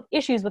issue. We still have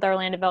issues with our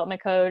land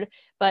development code,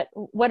 but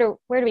where do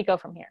we go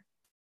from here?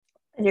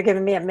 You're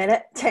giving me a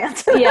minute to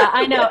answer. Yeah,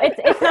 I know.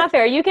 It's not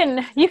fair. You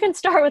can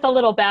start with a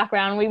little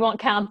background. We won't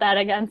count that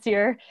against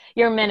your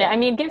minute. I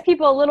mean, give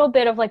people a little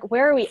bit of like,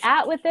 where are we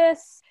at with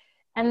this?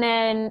 And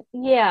then,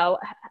 yeah,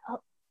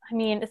 I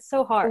mean, it's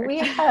so hard. We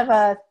have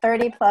a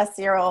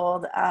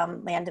 30-plus-year-old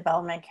land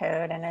development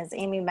code. And as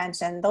Amy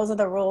mentioned, those are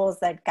the rules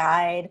that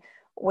guide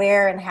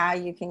where and how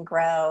you can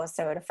grow.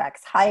 So it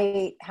affects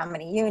height, how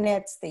many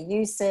units, the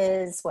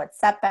uses, what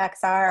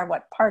setbacks are,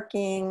 what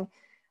parking,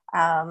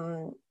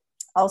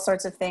 all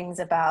sorts of things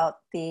about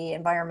the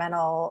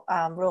environmental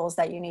rules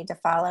that you need to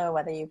follow,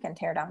 whether you can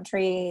tear down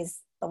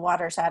trees, the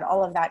watershed,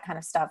 all of that kind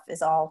of stuff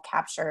is all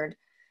captured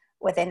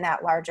within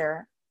that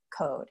larger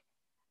code.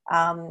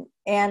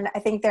 And I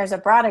think there's a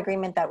broad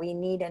agreement that we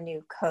need a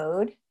new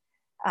code.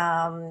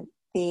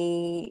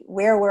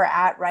 where we're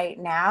at right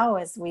now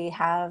is we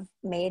have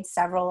made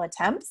several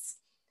attempts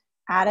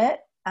at it.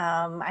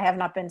 I have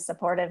not been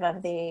supportive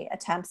of the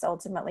attempts,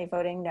 ultimately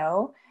voting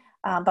no.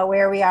 But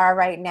where we are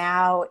right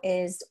now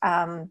is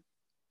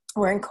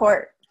we're in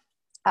court.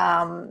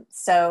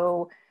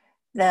 So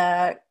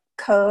the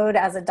code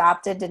as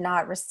adopted did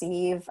not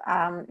receive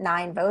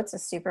 9 votes, a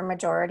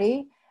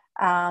supermajority.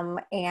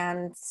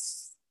 And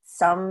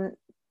some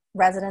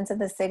residents of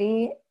the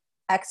city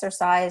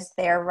exercised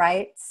their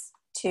rights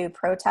to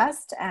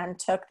protest and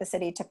took the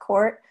city to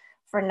court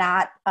for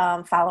not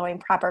following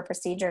proper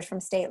procedures from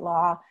state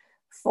law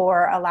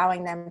for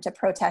allowing them to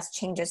protest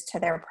changes to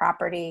their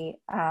property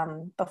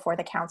before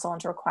the council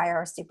and to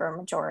require a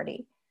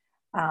supermajority.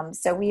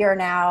 So we are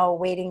now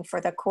waiting for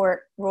the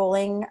court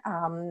ruling.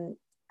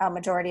 A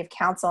majority of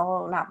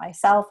council, not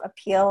myself,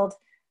 appealed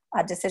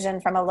a decision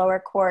from a lower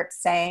court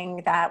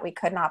saying that we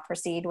could not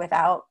proceed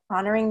without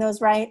honoring those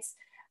rights.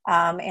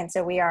 And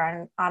so we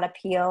are on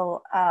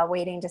appeal,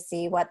 waiting to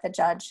see what the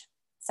judge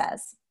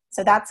says.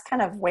 So that's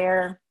kind of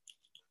where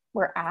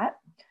we're at.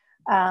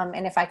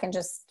 And if I can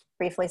just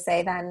briefly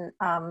say then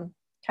kind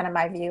of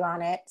my view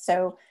on it.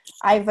 So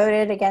I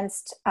voted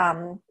against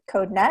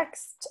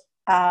CodeNEXT.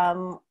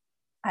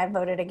 I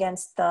voted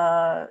against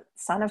the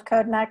son of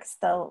CodeNEXT,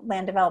 the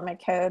land development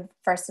code,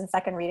 first and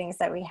second readings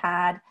that we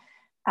had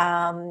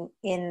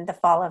in the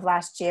fall of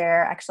last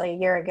year. Actually, a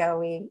year ago,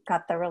 we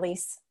got the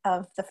release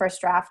of the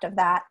first draft of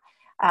that,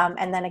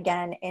 and then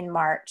again in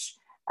March.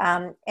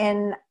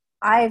 And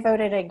I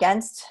voted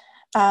against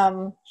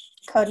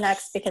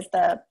CodeNEXT because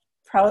the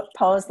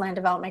proposed land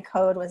development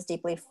code was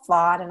deeply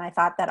flawed, and I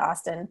thought that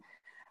Austin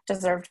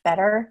deserved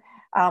better.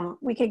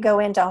 We could go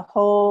into a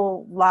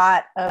whole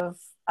lot of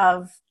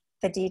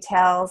the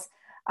details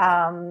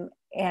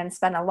and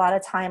spend a lot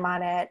of time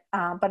on it.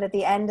 But at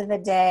the end of the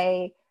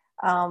day,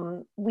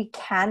 we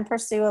can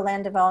pursue a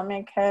land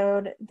development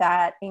code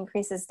that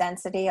increases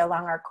density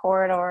along our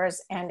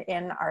corridors and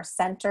in our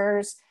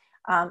centers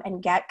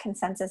and get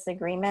consensus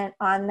agreement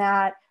on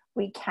that.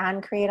 We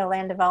can create a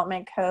land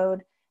development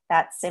code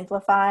that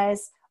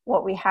simplifies.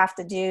 What we have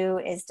to do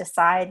is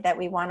decide that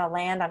we want to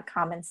land on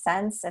common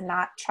sense and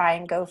not try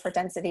and go for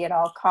density at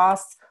all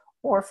costs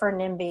or for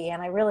NIMBY.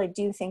 And I really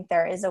do think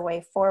there is a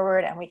way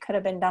forward, and we could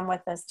have been done with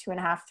this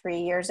 2.5, 3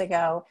 years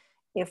ago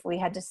if we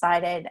had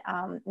decided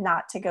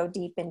not to go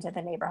deep into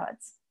the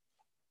neighborhoods.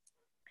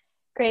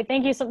 Great,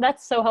 thank you. So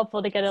that's so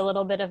helpful to get a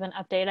little bit of an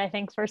update. I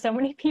think for so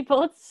many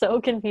people, it's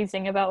so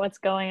confusing about what's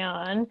going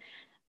on.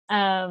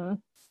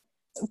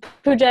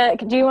 Pooja,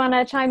 do you want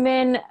to chime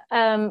in?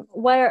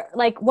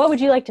 What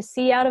would you like to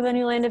see out of a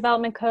new land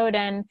development code,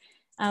 and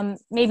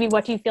maybe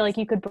what do you feel like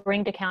you could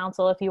bring to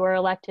council if you were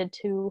elected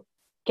to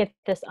get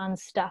this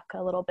unstuck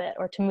a little bit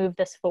or to move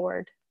this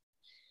forward?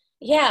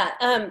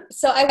 Yeah,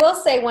 so I will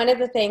say one of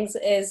the things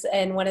is,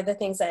 and one of the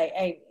things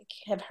I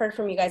have heard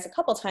from you guys a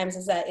couple times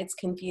is that it's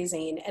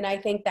confusing. And I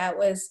think that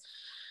was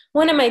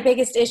one of my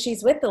biggest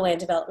issues with the land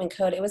development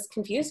code. It was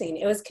confusing.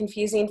 It was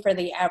confusing for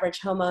the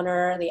average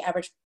homeowner, the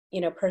average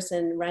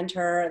person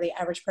renter, the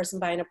average person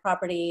buying a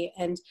property.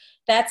 And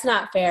that's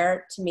not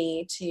fair to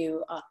me,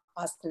 to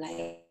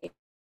Austinites.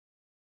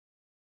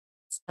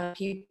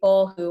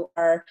 People who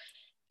are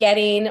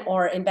getting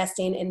or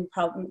investing in,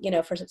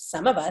 for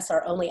some of us,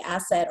 our only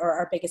asset or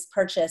our biggest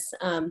purchase.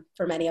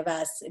 For many of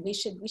us, we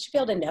should be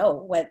able to know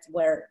what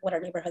our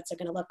neighborhoods are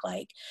going to look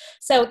like.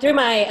 So through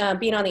my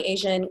being on the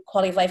Asian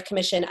Quality of Life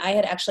Commission, I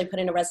had actually put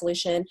in a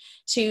resolution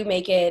to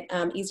make it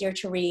easier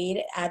to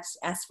read,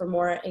 ask for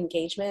more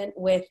engagement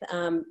with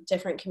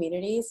different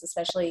communities,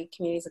 especially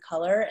communities of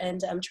color,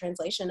 and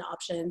translation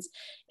options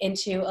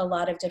into a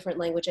lot of different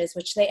languages,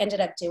 which they ended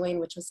up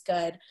doing, which was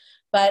good.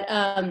 But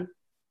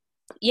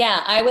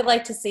yeah, I would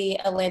like to see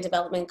a land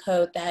development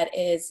code that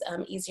is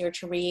easier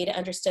to read,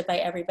 understood by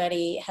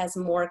everybody, has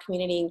more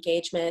community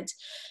engagement,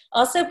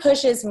 also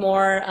pushes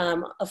more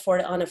on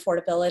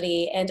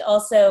affordability. And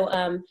also,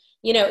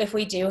 if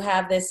we do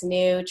have this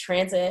new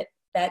transit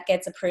that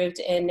gets approved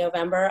in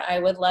November, I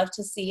would love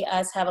to see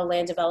us have a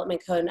land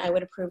development code, and I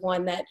would approve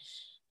one that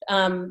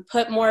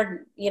put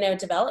more,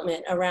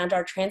 development around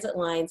our transit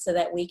lines so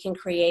that we can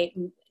create,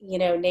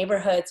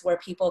 neighborhoods where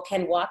people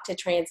can walk to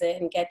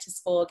transit and get to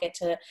school, get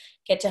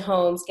to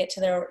homes, get to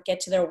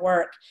their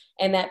work,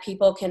 and that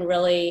people can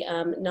really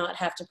not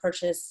have to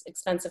purchase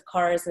expensive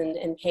cars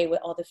and pay with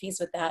all the fees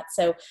with that.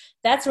 So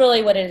that's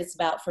really what it is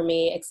about for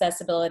me: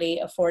 accessibility,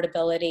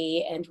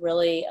 affordability, and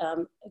really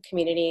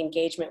community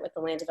engagement with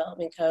the land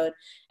development code.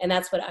 And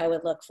that's what I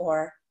would look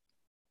for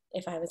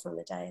if I was on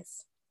the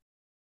dais.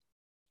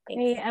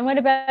 Great. And what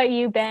about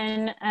you,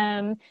 Ben?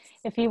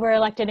 If you were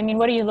elected,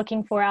 what are you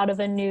looking for out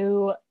of a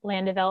new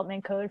land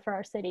development code for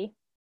our city?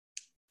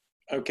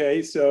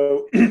 Okay,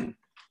 so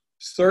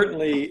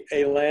certainly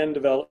a land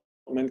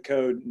development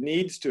code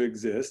needs to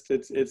exist.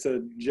 It's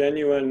a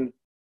genuine,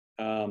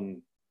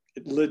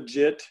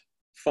 legit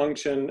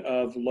function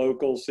of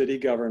local city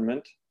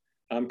government,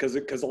 because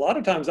a lot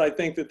of times I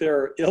think that there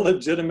are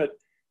illegitimate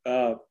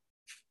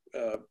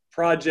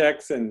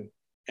projects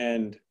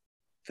and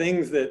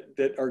things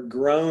that are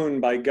grown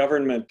by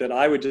government that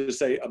I would just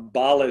say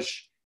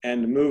abolish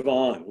and move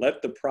on.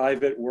 Let the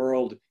private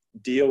world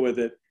deal with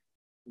it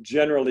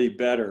generally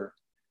better.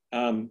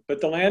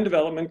 But the land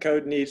development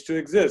code needs to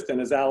exist.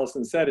 And as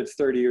Allison said, it's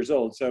 30 years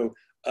old. So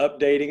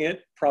updating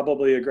it,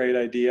 probably a great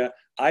idea.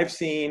 I've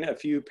seen a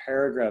few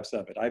paragraphs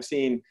of it. I've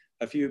seen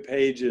a few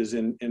pages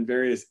in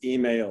various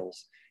emails,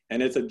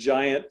 and it's a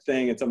giant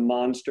thing. It's a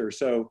monster.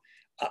 So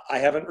I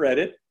haven't read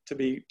it, to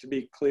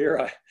be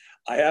clear.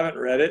 I haven't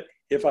read it.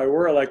 If I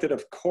were elected,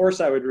 of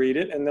course I would read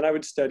it, and then I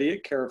would study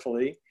it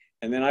carefully,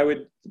 and then I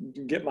would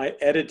get my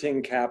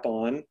editing cap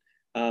on.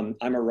 I'm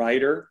a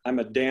writer. I'm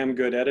a damn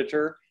good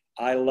editor.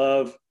 I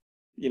love,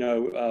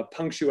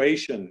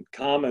 punctuation,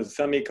 commas,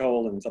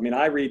 semicolons. I mean,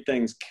 I read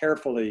things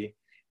carefully,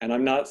 and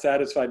I'm not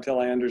satisfied till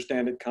I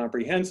understand it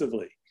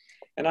comprehensively.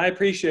 And I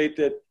appreciate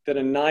that a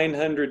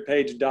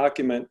 900-page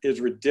document is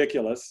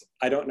ridiculous.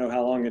 I don't know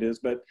how long it is,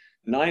 but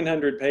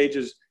 900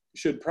 pages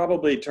should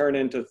probably turn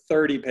into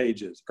 30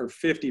 pages or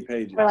 50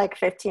 pages. Or like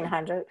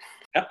 1,500.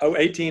 Oh,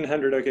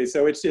 1,800. Okay,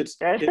 so it's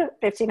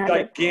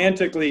 1,500.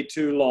 gigantically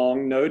too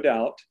long, no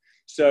doubt.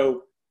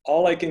 So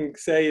all I can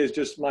say is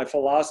just my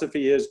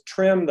philosophy is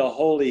trim the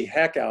holy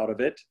heck out of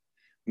it,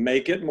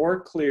 make it more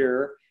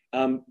clear.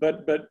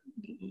 But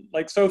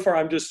like so far,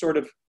 I'm just sort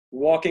of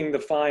walking the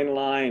fine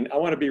line. I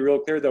want to be real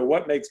clear, though.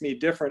 What makes me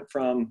different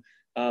from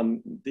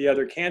the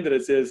other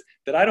candidates is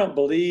that I don't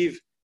believe,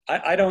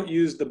 I don't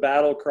use the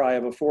battle cry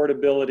of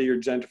affordability or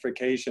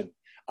gentrification.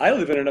 I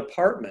live in an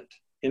apartment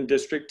in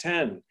District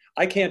 10.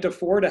 I can't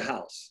afford a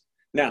house.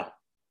 Now,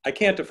 I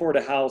can't afford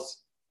a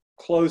house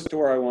close to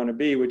where I want to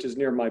be, which is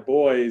near my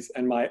boys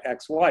and my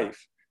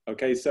ex-wife.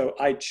 Okay, so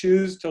I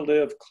choose to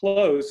live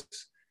close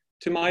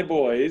to my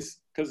boys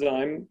because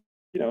I'm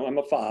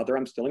a father.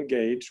 I'm still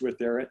engaged with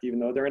their, even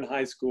though they're in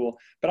high school,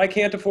 but I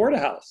can't afford a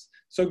house.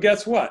 So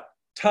guess what?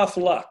 Tough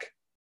luck.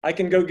 I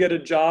can go get a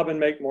job and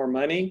make more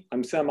money.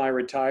 I'm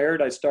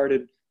semi-retired. I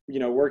started,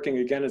 working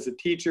again as a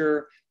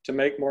teacher to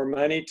make more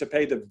money to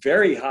pay the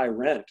very high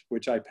rent,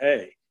 which I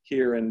pay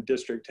here in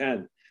District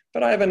 10.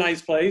 But I have a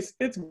nice place.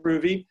 It's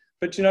groovy.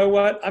 But you know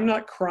what? I'm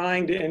not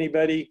crying to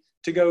anybody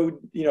to go,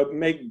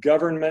 make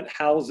government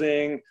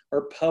housing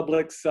or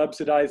public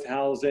subsidized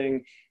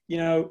housing,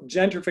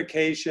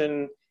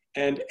 gentrification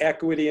and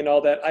equity and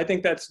all that. I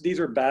think these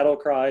are battle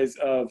cries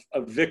of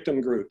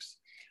victim groups.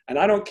 And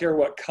I don't care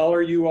what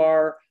color you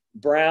are,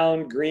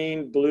 brown,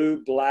 green,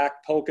 blue,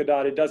 black, polka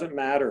dot, it doesn't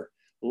matter.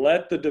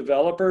 Let the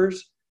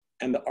developers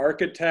and the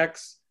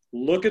architects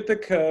look at the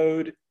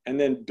code and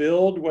then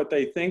build what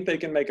they think they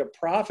can make a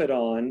profit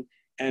on,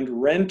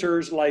 and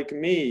renters like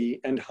me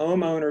and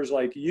homeowners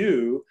like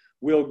you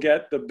will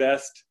get the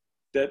best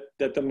that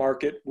the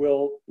market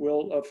will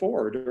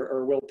afford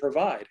or will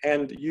provide,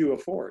 and you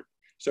afford.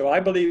 So I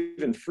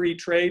believe in free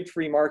trade,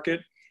 free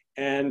market,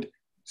 and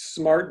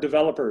smart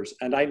developers.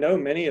 And I know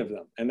many of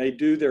them, and they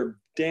do their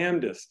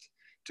damnedest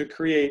to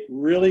create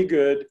really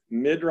good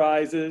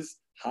mid-rises,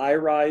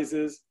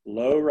 high-rises,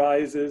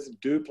 low-rises,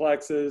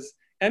 duplexes,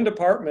 and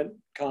apartment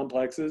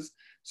complexes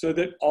so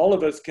that all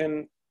of us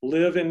can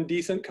live in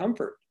decent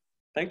comfort.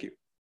 Thank you.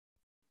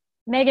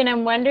 Megan,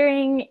 I'm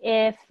wondering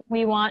if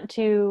we want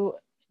to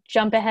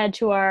jump ahead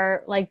to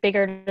our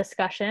bigger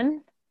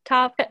discussion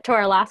topic, to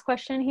our last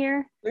question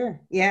here. Sure.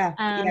 Yeah.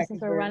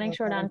 Since we're running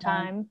short on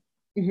time.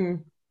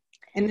 Mm-hmm.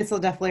 And this will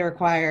definitely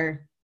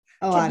require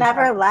a lot. Should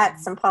never let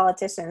some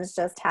politicians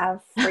just have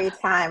free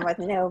time with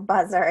no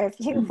buzzer if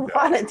you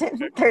wanted it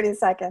in 30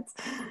 seconds.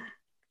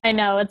 I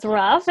know, it's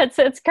rough.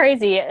 It's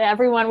crazy.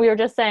 Everyone, we were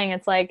just saying,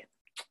 it's like,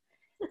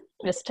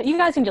 you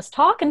guys can just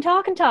talk and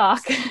talk and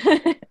talk.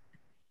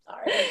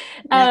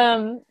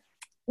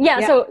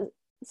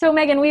 So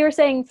Megan, we were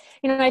saying,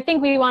 I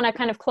think we want to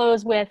kind of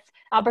close with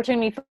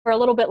opportunity for a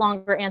little bit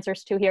longer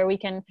answers too here. We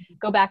can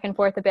go back and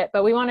forth a bit,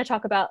 but we want to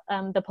talk about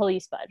the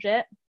police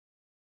budget.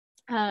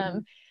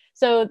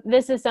 So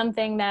this is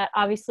something that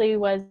obviously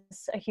was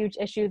a huge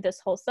issue this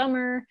whole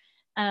summer.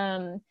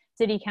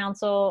 City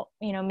Council,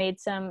 made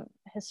some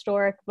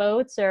historic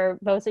votes, or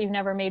votes that you've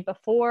never made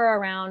before,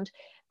 around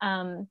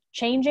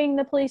changing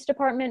the police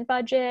department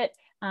budget,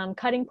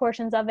 cutting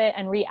portions of it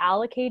and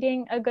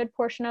reallocating a good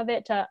portion of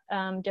it to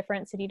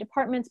different city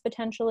departments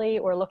potentially,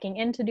 or looking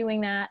into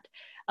doing that,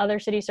 other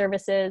city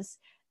services.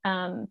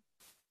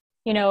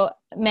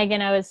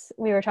 Megan,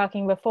 we were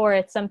talking before,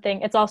 it's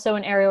also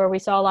an area where we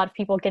saw a lot of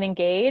people get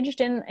engaged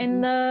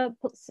in the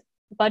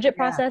budget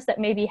process that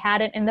maybe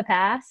hadn't in the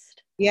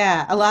past.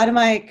 Yeah, a lot of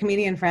my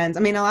comedian friends,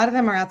 a lot of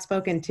them are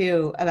outspoken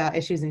too about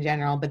issues in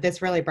general, but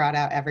this really brought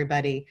out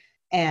everybody.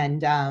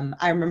 And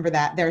I remember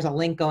that there's a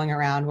link going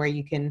around where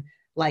you can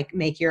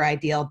make your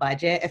ideal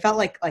budget. It felt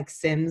like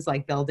Sims,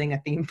 building a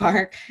theme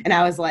park. And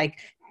I was like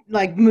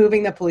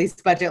moving the police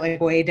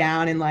budget way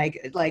down, and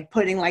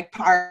putting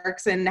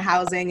parks and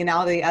housing and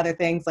all the other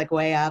things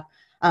way up.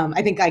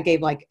 I think I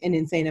gave an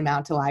insane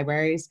amount to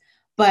libraries,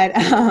 but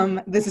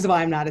this is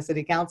why I'm not a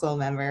city council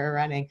member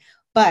running.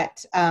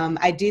 But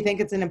I do think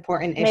it's an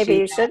important issue. Maybe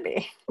you should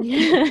be.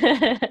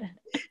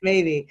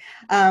 Maybe.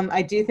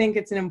 I do think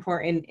it's an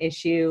important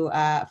issue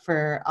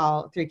for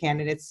all three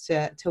candidates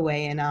to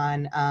weigh in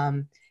on.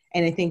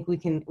 And I think we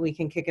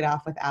can kick it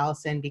off with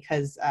Allison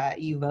because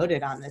you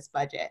voted on this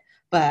budget,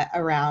 but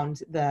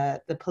around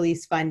the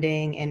police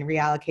funding and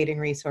reallocating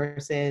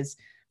resources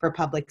for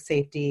public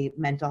safety,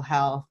 mental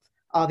health,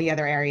 all the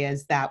other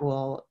areas that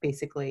will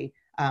basically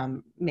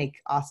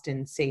make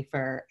Austin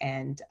safer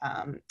and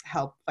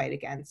help fight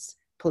against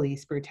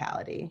police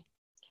brutality.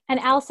 And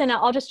Allison,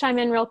 I'll just chime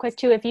in real quick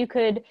too. If you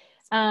could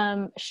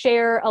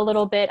share a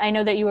little bit, I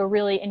know that you were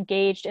really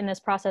engaged in this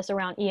process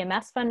around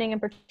EMS funding in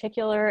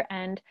particular,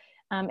 and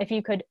if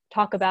you could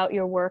talk about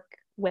your work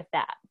with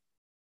that.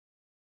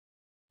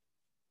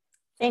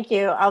 Thank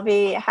you. I'll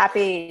be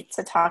happy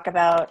to talk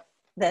about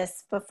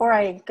this. Before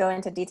I go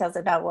into details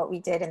about what we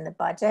did in the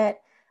budget,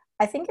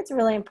 I think it's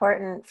really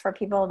important for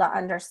people to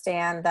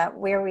understand that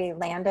where we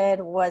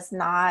landed was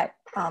not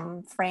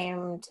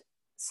framed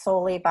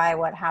solely by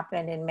what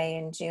happened in May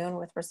and June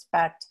with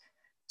respect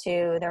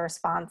to the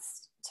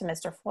response to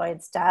Mr.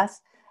 Floyd's death.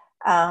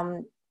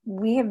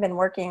 We have been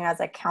working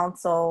as a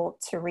council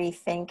to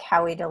rethink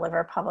how we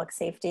deliver public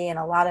safety in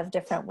a lot of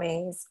different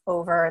ways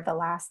over the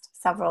last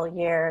several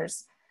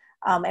years.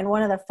 And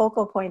one of the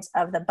focal points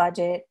of the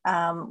budget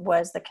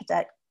was the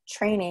cadet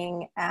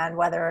training and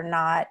whether or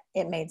not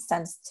it made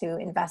sense to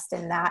invest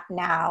in that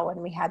now when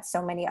we had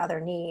so many other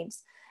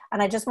needs.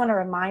 And I just want to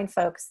remind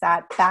folks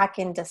that back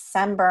in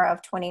December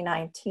of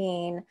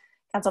 2019,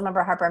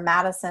 Councilmember Harper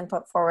Madison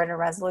put forward a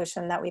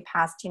resolution that we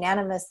passed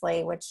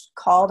unanimously, which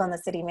called on the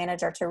city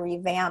manager to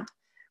revamp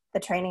the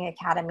training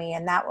academy.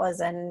 And that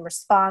was in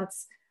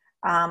response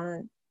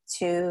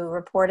to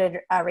reported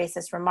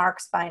racist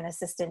remarks by an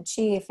assistant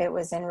chief. It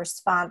was in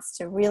response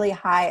to really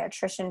high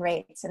attrition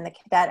rates in the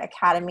cadet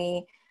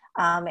academy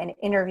and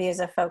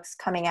interviews of folks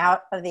coming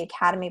out of the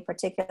academy,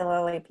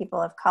 particularly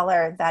people of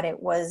color, that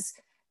it was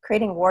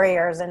creating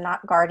warriors and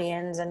not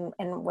guardians and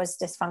was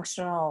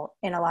dysfunctional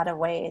in a lot of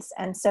ways.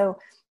 And so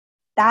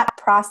that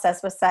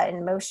process was set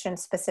in motion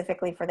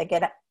specifically for the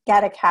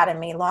Get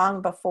Academy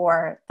long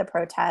before the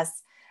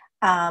protests.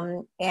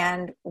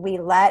 And we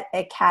let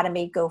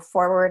Academy go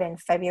forward in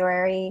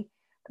February.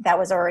 That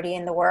was already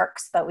in the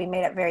works, but we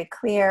made it very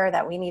clear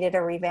that we needed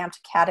a revamped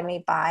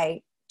Academy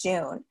by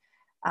June.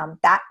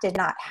 That did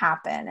not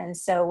happen. And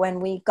so when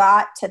we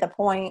got to the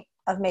point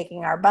of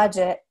making our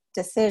budget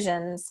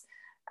decisions,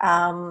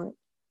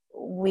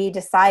 we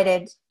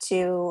decided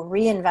to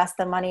reinvest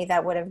the money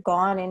that would have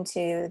gone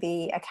into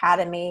the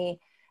academy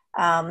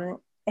and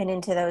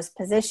into those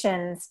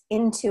positions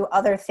into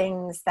other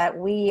things that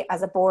we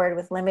as a board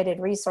with limited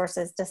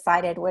resources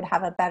decided would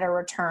have a better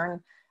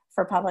return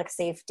for public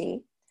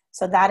safety.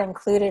 So that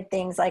included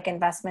things like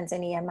investments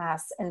in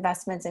EMS,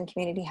 investments in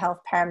community health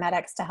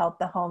paramedics to help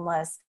the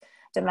homeless,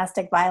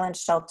 domestic violence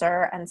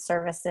shelter and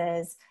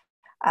services,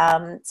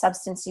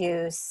 substance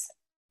use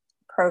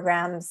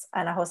programs,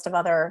 and a host of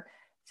other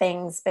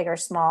things, big or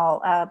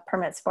small,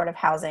 permanent supportive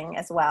housing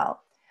as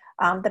well.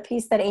 The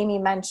piece that Amy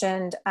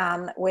mentioned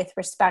with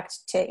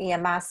respect to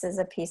EMS is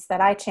a piece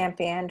that I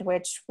championed,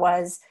 which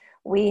was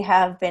we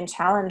have been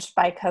challenged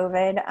by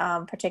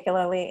COVID,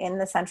 particularly in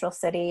the central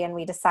city, and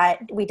we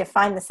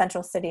define the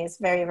central city as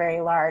very,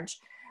 very large.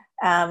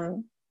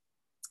 And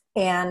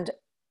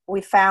we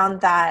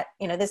found that,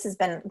 this has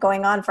been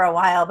going on for a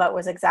while, but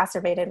was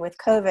exacerbated with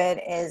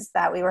COVID, is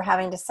that we were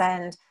having to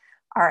send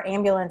our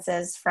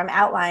ambulances from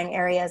outlying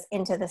areas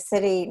into the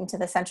city, into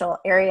the central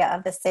area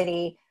of the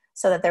city,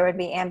 so that there would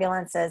be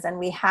ambulances. And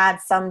we had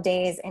some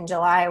days in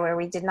July where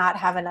we did not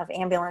have enough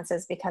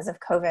ambulances because of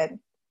COVID.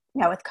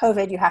 Now with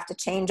COVID, you have to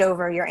change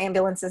over your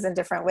ambulances in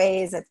different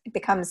ways. It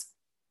becomes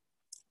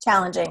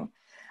challenging.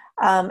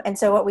 And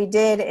so what we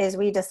did is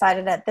we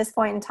decided at this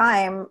point in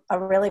time, a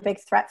really big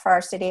threat for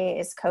our city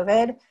is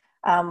COVID.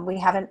 We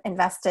haven't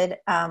invested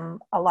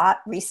a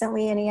lot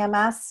recently in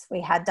EMS.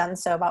 We had done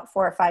so about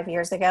 4 or 5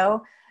 years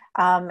ago.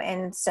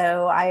 And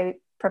so I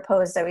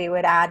proposed that we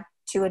would add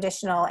 2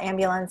 additional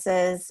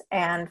ambulances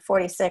and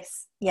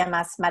 46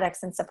 EMS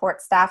medics and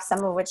support staff,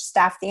 some of which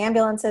staff the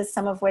ambulances,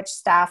 some of which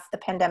staff the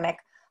pandemic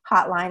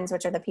hotlines,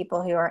 which are the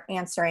people who are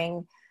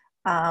answering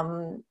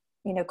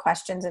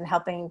questions and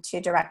helping to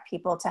direct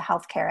people to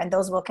healthcare. And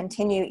those will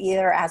continue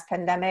either as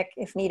pandemic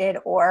if needed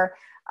or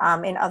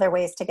in other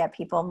ways to get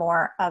people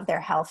more of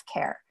their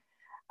healthcare.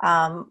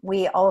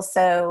 We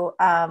also,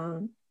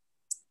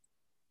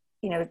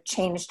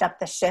 changed up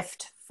the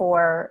shift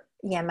for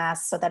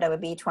EMS so that it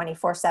would be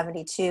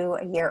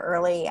 24/72 a year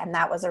early. And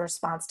that was a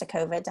response to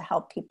COVID to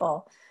help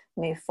people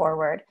move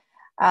forward.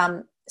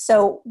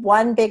 So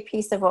one big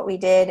piece of what we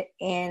did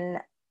in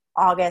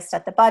August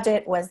at the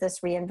budget was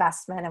this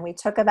reinvestment. And we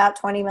took about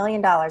 $20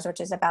 million, which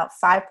is about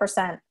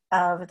 5%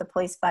 of the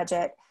police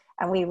budget,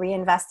 and we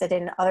reinvested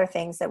in other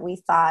things that we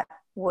thought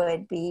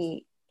would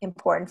be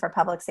important for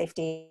public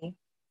safety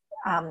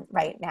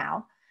right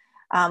now.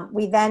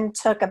 We then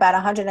took about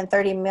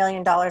 $130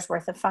 million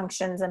worth of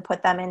functions and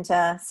put them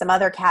into some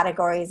other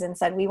categories and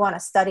said, we want to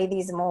study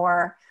these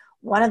more.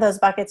 one of those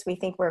buckets we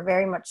think we're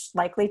very much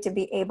likely to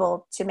be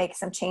able to make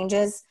some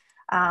changes,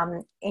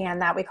 and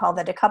that we call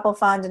the Decouple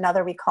Fund.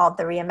 Another we called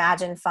the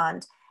Reimagine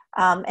Fund.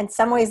 In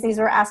some ways, these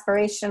were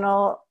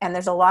aspirational, and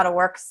there's a lot of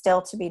work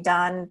still to be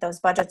done. Those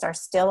budgets are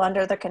still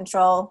under the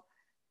control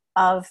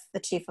of the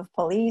chief of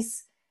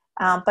police,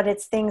 but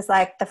it's things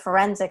like the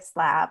forensics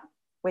lab,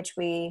 which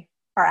we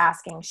are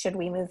asking, should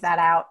we move that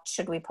out?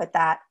 Should we put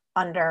that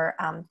under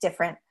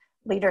different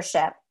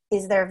leadership?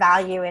 Is there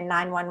value in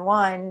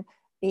 911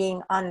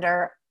 being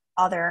under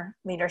other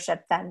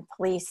leadership than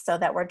police, so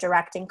that we're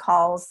directing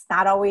calls,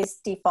 not always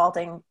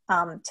defaulting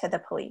to the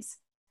police?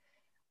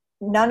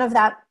 None of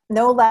that,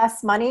 no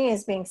less money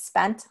is being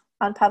spent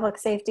on public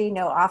safety.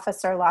 No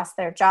officer lost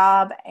their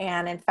job.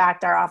 And in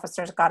fact, our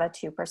officers got a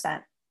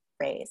 2%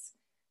 raise.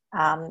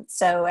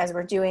 So as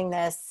we're doing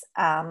this,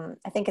 I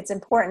think it's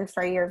important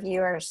for your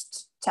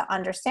viewers to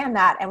understand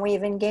that. And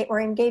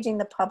we're engaging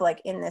the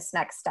public in this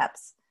next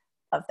steps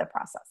of the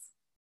process.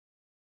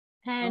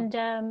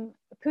 And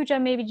Pooja,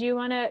 maybe do you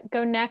want to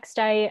go next?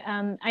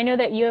 I know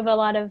that you have a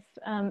lot of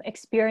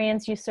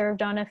experience. You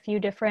served on a few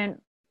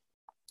different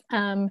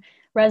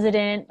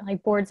resident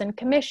boards and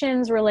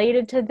commissions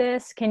related to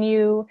this. Can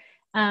you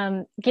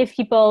give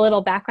people a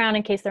little background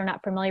in case they're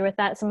not familiar with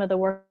that, some of the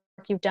work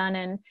you've done,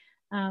 and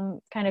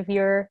kind of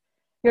your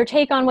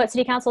take on what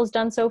City Council has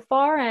done so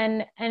far,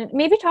 and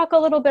maybe talk a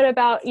little bit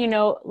about,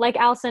 like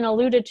Allison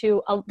alluded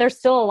to, there's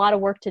still a lot of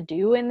work to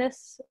do in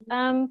this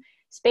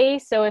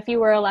space. So if you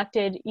were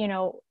elected,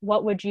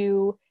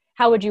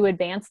 how would you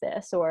advance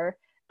this or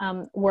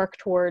work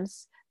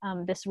towards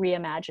this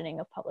reimagining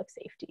of public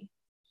safety?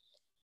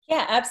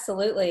 Yeah,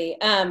 absolutely.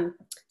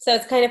 So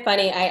it's kind of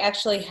funny. I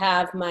actually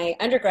have my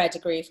undergrad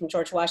degree from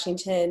George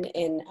Washington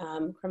in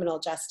criminal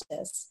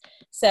justice.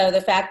 So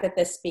the fact that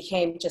this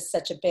became just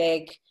such a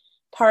big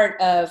part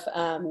of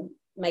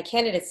my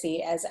candidacy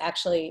is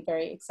actually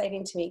very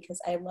exciting to me, because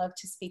I love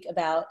to speak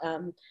about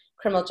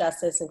criminal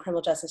justice and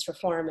criminal justice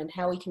reform and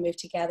how we can move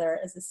together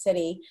as a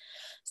city.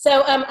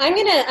 So I'm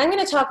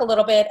gonna talk a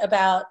little bit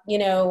about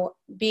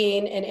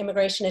being an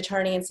immigration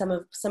attorney and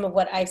some of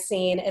what I've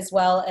seen, as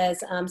well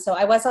as so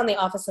I was on the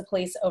Office of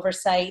Police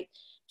Oversight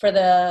for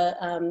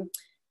the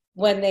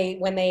when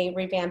they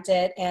revamped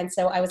it, and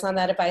so I was on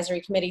that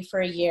advisory committee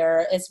for a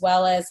year, as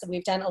well as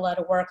we've done a lot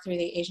of work through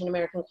the Asian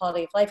American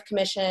Quality of Life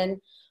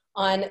Commission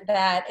on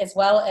that, as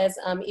well as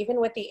even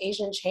with the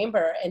Asian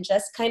Chamber, and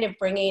just kind of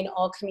bringing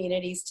all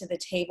communities to the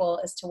table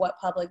as to what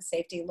public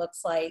safety looks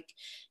like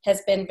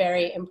has been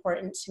very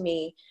important to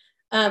me.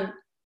 And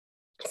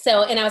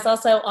I was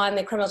also on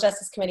the Criminal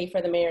Justice Committee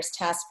for the Mayor's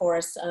Task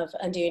Force of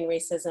Undoing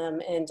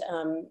Racism and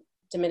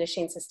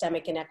Diminishing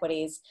Systemic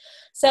Inequities.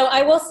 So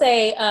I will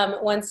say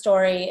one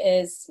story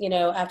is,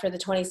 after the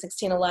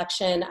 2016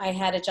 election, I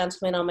had a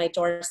gentleman on my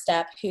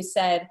doorstep who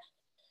said,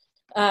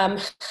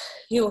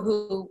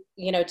 who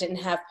didn't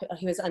have,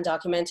 he was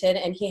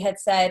undocumented, and he had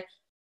said,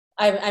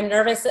 I'm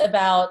nervous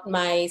about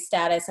my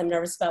status. I'm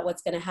nervous about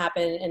what's going to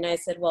happen. And I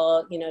said,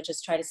 well,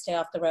 just try to stay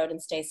off the road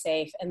and stay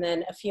safe. And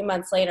then a few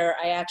months later,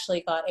 I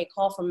actually got a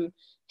call from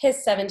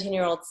his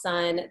 17-year-old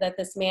son that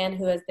this man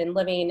who has been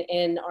living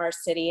in our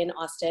city in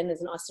Austin,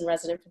 is an Austin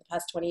resident for the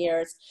past 20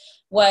 years,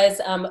 was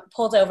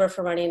pulled over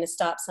for running a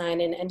stop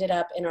sign and ended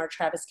up in our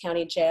Travis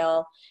County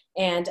jail,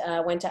 and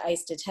went to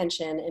ICE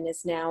detention and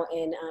is now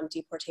in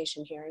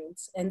deportation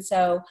hearings. And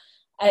so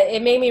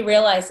it made me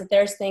realize that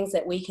there's things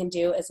that we can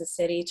do as a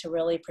city to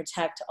really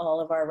protect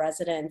all of our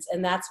residents.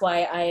 And that's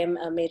why I am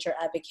a major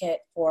advocate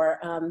for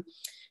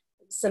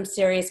some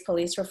serious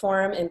police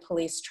reform and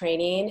police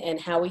training, and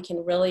how we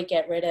can really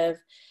get rid of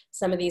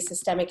some of these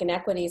systemic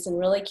inequities and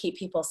really keep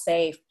people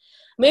safe.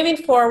 Moving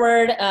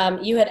forward,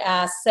 you had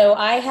asked, so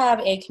I have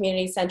a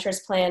community centers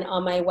plan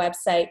on my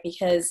website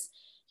because,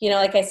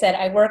 like I said,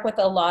 I work with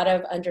a lot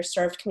of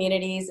underserved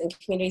communities and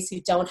communities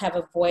who don't have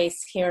a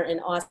voice here in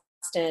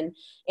Austin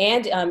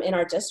and in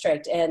our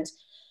district. And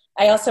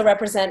I also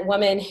represent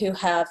women who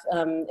have,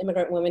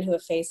 immigrant women who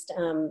have faced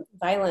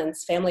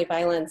violence, family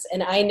violence.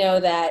 And I know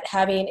that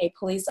having a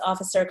police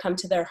officer come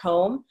to their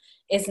home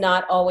is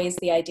not always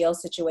the ideal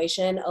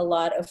situation. A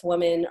lot of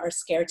women are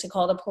scared to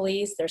call the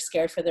police. They're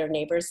scared for their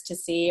neighbors to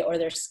see, or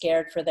they're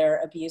scared for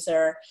their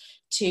abuser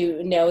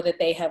to know that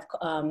they have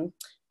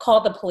call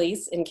the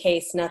police in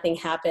case nothing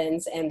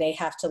happens and they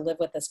have to live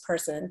with this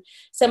person.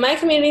 So my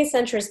community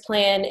centers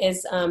plan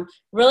is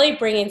really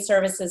bringing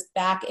services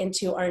back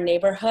into our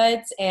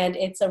neighborhoods, and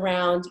it's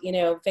around,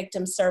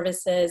 victim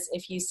services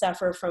if you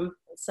suffer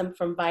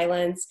from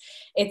violence.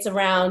 It's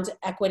around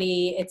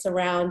equity. It's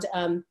around,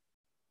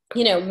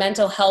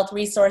 mental health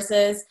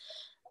resources.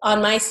 On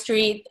my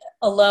street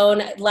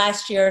alone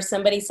last year,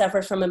 somebody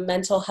suffered from a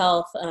mental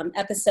health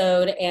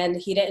episode, and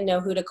he didn't know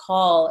who to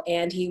call,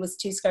 and he was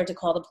too scared to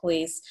call the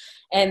police.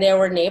 And there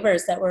were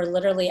neighbors that were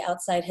literally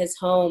outside his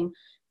home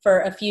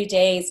for a few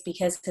days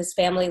because his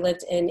family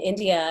lived in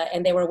India,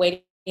 and they were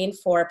waiting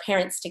for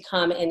parents to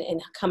come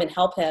and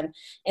help him.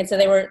 And so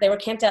they were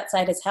camped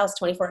outside his house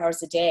 24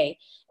 hours a day.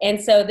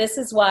 And so this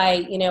is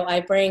why,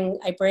 I bring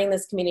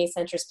this community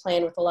centers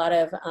plan with a lot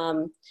of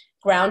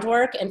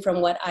groundwork and from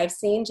what I've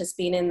seen, just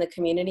being in the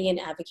community and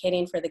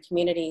advocating for the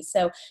community.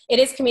 So it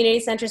is community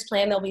centers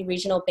plan. They'll be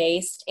regional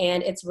based,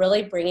 and it's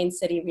really bringing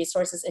city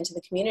resources into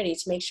the community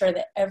to make sure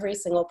that every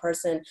single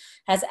person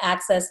has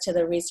access to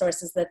the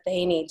resources that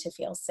they need to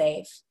feel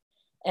safe.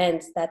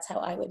 And that's how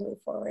I would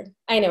move forward.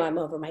 I know I'm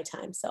over my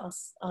time, so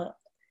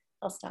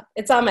I'll stop.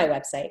 It's on my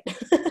website.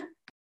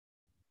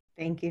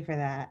 Thank you for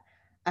that.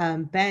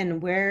 Ben,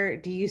 where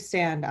do you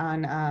stand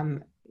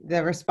on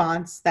the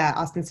response that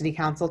Austin City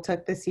Council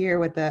took this year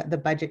with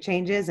the budget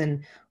changes,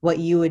 and what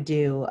you would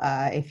do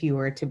if you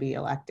were to be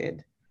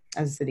elected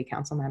as a city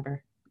council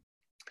member?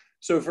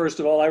 So first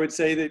of all, I would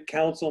say that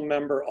Council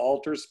Member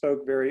Alter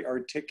spoke very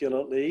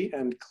articulately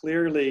and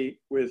clearly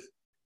with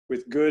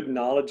good,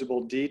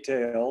 knowledgeable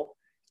detail.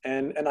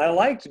 And I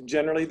liked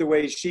generally the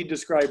way she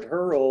described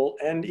her role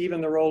and even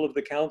the role of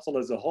the council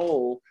as a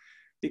whole,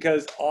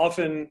 because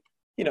often,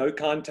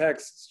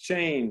 contexts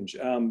change.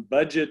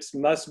 Budgets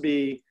must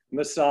be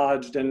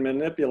massaged and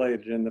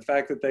manipulated. And the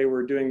fact that they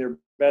were doing their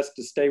best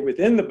to stay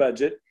within the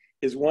budget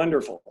is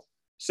wonderful.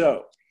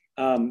 So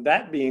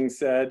that being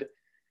said,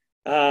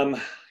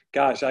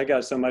 gosh, I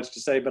got so much to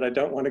say, but I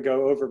don't want to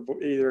go over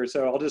either.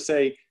 So I'll just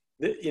say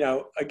that,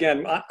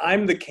 again,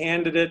 I'm the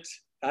candidate.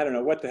 I don't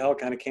know what the hell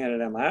kind of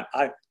candidate am I?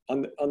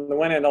 On the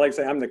one hand, I like to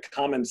say I'm the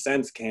common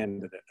sense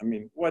candidate. I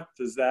mean, what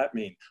does that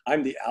mean?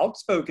 I'm the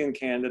outspoken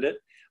candidate.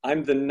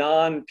 I'm the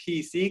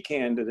non-PC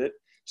candidate.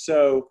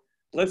 So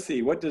let's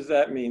see, what does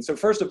that mean? So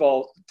first of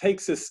all, take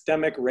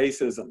systemic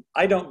racism.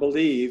 I don't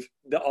believe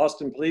the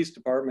Austin Police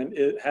Department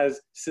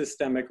has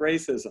systemic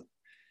racism.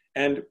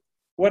 And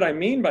what I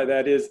mean by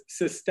that is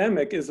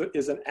systemic is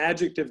an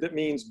adjective that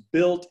means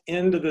built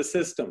into the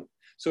system.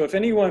 So if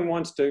anyone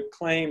wants to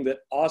claim that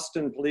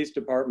Austin Police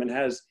Department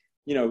has,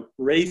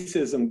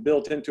 racism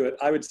built into it,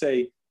 I would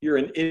say you're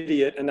an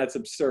idiot and that's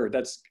absurd.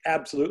 That's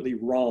absolutely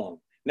wrong.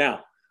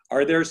 Now,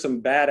 are there some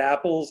bad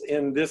apples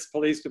in this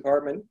police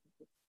department?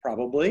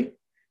 Probably.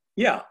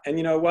 Yeah. And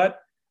you know what?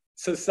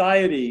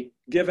 Society,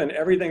 given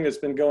everything that's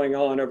been going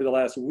on over the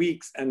last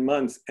weeks and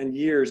months and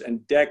years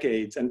and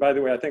decades, and by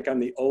the way, I think I'm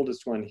the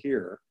oldest one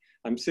here.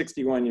 I'm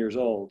 61 years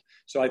old.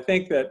 So I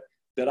think that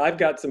I've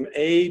got some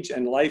age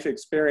and life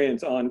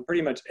experience on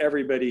pretty much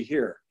everybody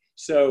here.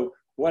 So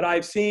what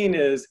I've seen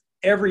is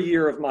every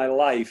year of my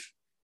life,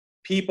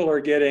 people are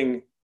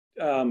getting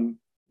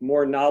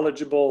more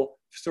knowledgeable,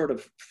 sort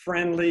of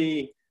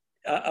friendly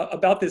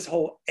about this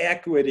whole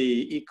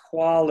equity,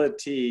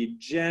 equality,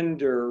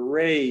 gender,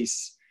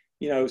 race,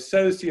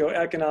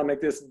 socioeconomic,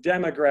 this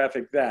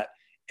demographic, that.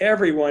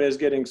 Everyone is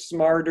getting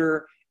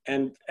smarter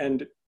and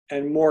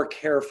more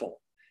careful.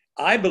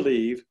 I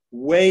believe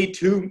way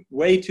too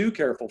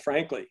careful,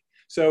 frankly.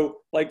 So,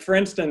 like, for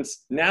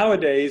instance,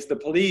 nowadays, the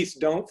police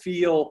don't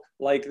feel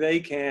like they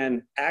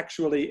can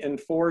actually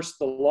enforce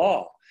the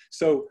law.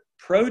 So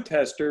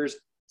protesters,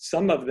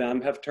 some of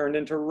them have turned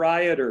into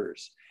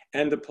rioters,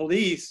 and the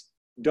police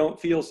don't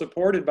feel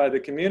supported by the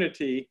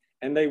community,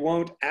 and they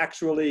won't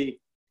actually,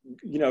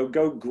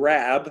 go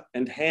grab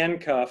and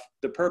handcuff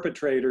the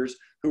perpetrators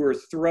who are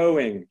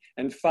throwing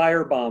and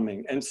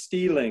firebombing and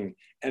stealing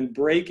and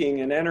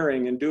breaking and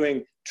entering and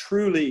doing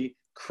truly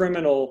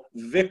criminal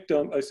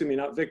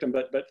not victim,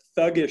 but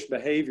thuggish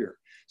behavior.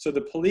 So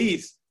the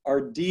police are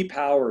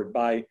depowered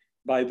by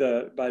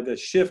the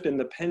shift in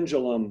the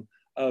pendulum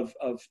of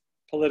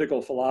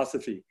political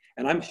philosophy.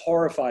 And I'm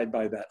horrified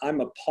by that. I'm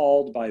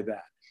appalled by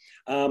that.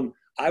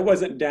 I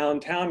wasn't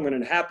downtown when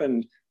it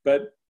happened,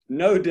 but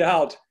no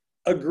doubt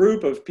a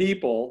group of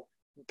people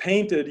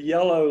painted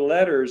yellow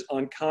letters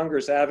on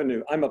Congress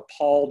Avenue. I'm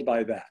appalled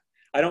by that.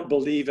 I don't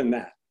believe in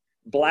that.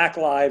 Black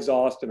Lives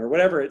Austin, or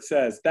whatever it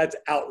says, that's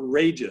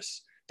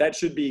outrageous. That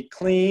should be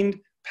cleaned,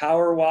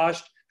 power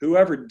washed.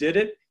 Whoever did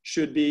it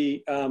should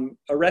be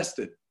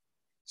arrested.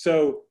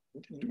 So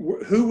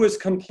who was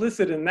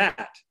complicit in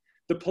that?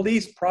 The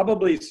police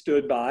probably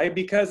stood by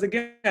because,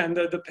 again,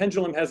 the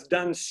pendulum has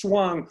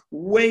swung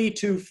way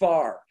too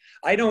far.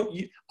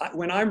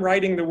 When I'm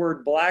writing the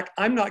word black,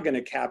 I'm not going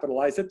to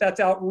capitalize it. That's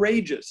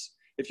outrageous.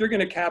 If you're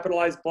going to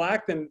capitalize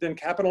black, then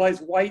capitalize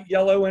white,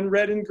 yellow, and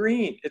red and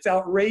green. It's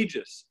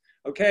outrageous.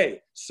 Okay,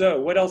 so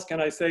what else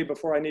can I say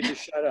before I need to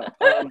shut up?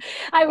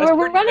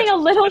 We're running a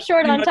little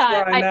short on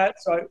time.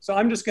 So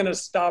I'm just going to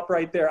stop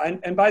right there.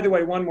 And by the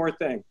way, one more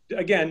thing.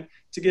 Again,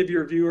 to give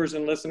your viewers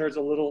and listeners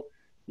a little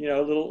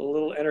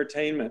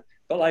entertainment.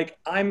 But like,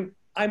 I'm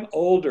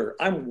older,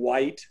 I'm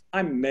white,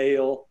 I'm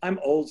male, I'm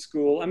old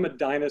school, I'm a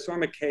dinosaur,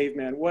 I'm a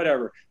caveman,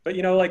 whatever. But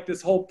like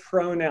this whole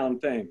pronoun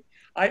thing.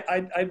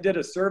 I did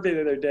a survey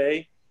the other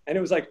day, and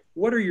it was like,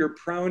 what are your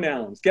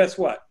pronouns? Guess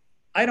what?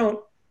 I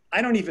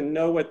don't even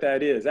know what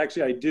that is.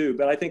 Actually, I do,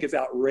 but I think it's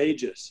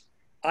outrageous.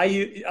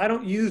 I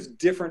don't use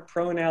different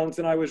pronouns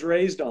than I was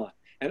raised on,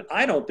 and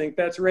I don't think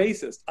that's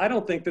racist. I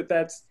don't think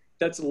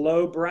that's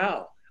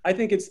lowbrow. I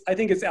think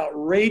it's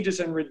outrageous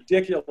and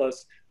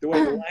ridiculous the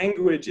way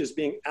language is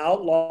being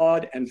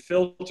outlawed and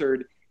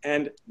filtered.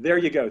 And there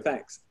you go.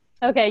 Thanks.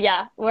 Okay,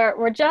 yeah,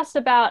 we're just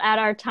about at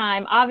our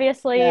time.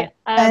 Obviously, yeah.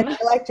 I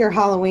liked your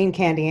Halloween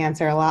candy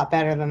answer a lot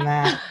better than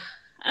that.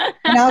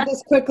 And I'll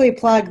just quickly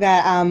plug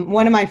that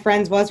one of my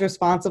friends was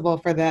responsible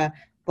for the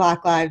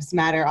Black Lives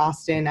Matter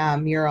Austin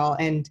mural,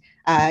 and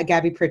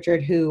Gabby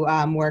Pritchard, who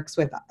works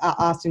with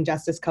Austin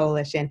Justice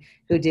Coalition,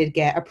 who did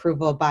get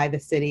approval by the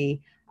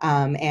city.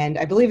 And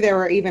I believe there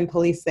were even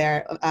police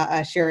there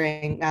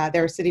assuring,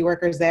 there were city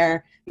workers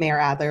there, Mayor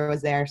Adler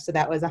was there, so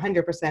that was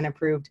 100%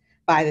 approved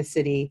by the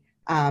city,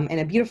 and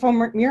a beautiful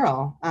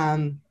mural,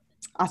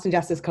 Austin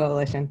Justice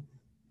Coalition.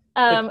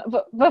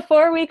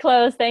 Before we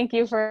close, thank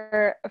you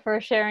for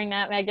sharing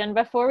that, Megan.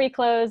 Before we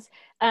close,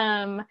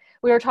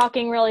 we were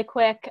talking really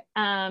quick.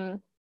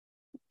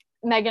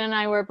 Megan and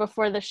I were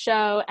before the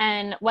show,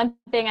 and one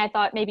thing I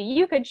thought maybe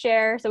you could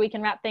share so we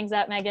can wrap things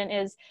up, Megan,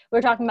 is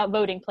we're talking about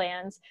voting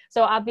plans.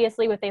 So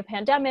obviously with the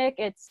pandemic,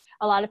 it's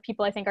a lot of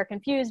people I think are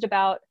confused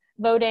about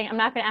voting. I'm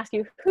not going to ask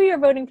you who you're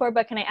voting for,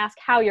 but can I ask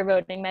how you're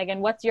voting,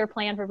 Megan? What's your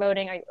plan for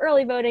voting? Are you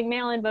early voting,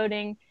 mail-in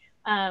voting?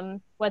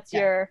 What's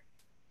your...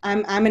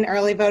 I'm an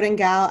early voting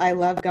gal. I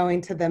love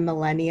going to the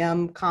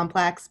Millennium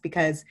Complex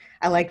because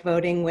I like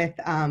voting with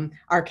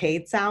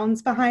arcade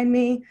sounds behind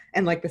me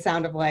and like the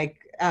sound of like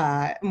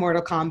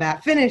Mortal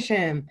Kombat, finish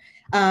him.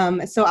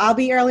 So I'll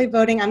be early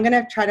voting. I'm going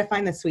to try to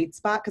find the sweet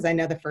spot because I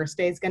know the first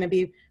day is going to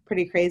be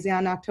pretty crazy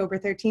on October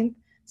 13th.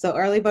 So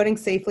early voting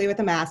safely with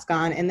a mask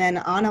on. And then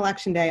on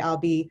election day, I'll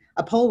be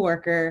a poll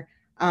worker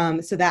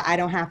so that I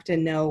don't have to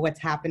know what's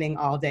happening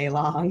all day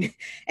long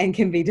and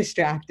can be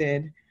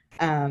distracted.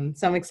 So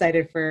I'm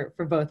excited for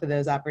both of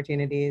those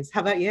opportunities.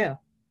 How about you?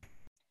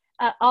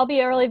 I'll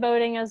be early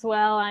voting as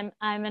well.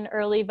 I'm an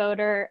early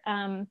voter,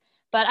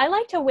 but I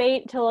like to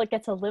wait till it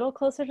gets a little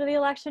closer to the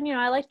election. You know,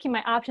 I like to keep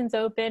my options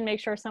open, make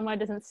sure someone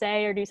doesn't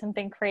say or do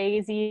something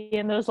crazy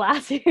in those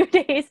last few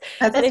days.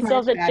 That's that a they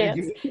still smart have a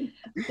chance. strategy.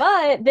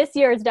 But this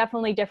year is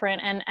definitely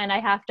different, and I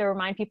have to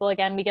remind people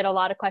again, we get a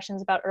lot of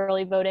questions about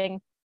early voting.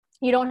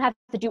 You don't have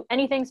to do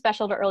anything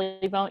special to early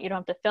vote. You don't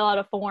have to fill out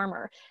a form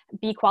or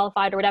be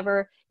qualified or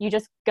whatever. You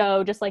just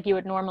go just like you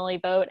would normally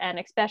vote. And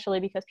especially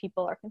because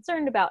people are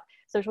concerned about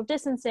social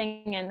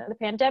distancing and the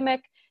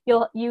pandemic,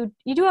 you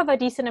do have a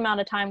decent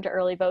amount of time to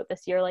early vote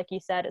this year. Like you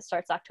said, it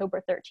starts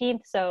October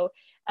 13th. So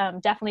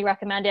definitely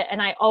recommend it.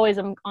 And I always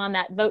am on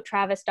that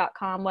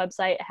votetravis.com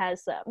website. It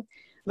has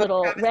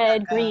little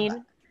red,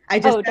 green. I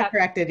just got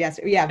corrected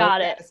yesterday. Yeah,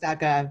 got it.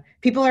 votetravis.gov.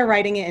 People are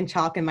writing it in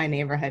chalk in my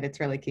neighborhood. It's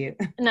really cute.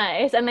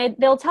 Nice. And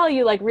they'll tell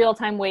you like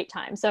real-time wait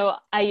time. So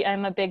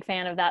I'm a big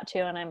fan of that too.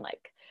 And I'm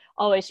like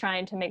always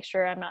trying to make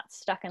sure I'm not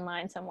stuck in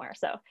line somewhere.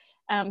 So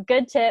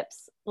good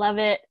tips. Love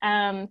it.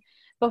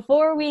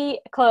 Before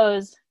we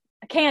close,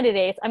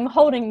 candidates, I'm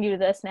holding you to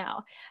this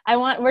now.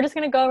 We're just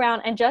going to go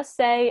around and just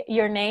say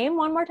your name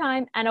one more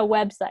time and a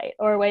website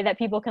or a way that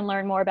people can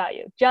learn more about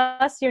you.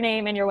 Just your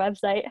name and your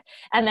website,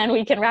 and then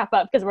we can wrap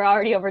up because we're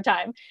already over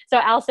time. So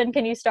Allison,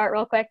 can you start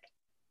real quick?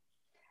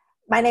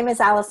 My name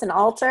is Allison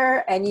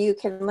Alter, and you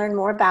can learn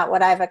more about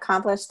what I've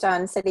accomplished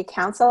on City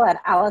Council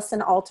at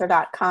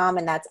AllisonAlter.com,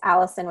 and that's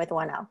Allison with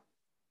one L.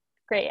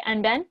 Great.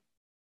 And Ben?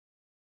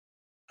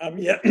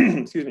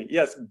 Excuse me.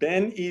 Yes,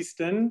 Ben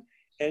Easton.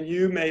 And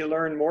you may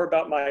learn more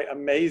about my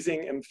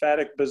amazing,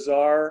 emphatic,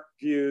 bizarre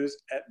views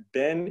at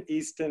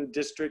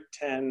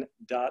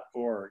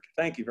beneastondistrict10.org.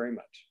 Thank you very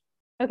much.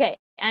 Okay,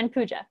 and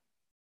Pooja.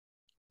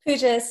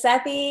 Pooja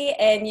Sethi,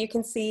 and you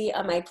can see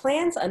my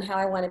plans on how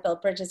I want to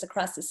build bridges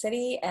across the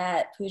city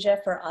at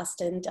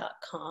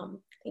poojaforoustin.com.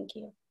 Thank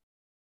you.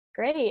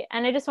 Great.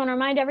 And I just want to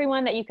remind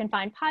everyone that you can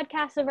find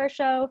podcasts of our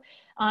show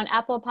on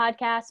Apple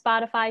Podcasts,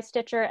 Spotify,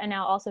 Stitcher, and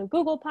now also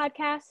Google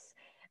Podcasts.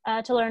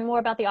 To learn more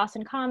about the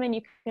Austin Common,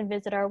 you can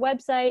visit our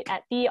website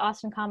at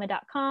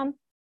theaustincommon.com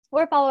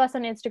or follow us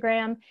on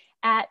Instagram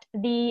at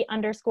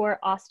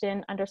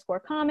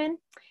 _Austin_Common.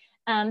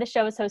 The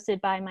show is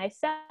hosted by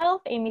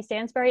myself, Amy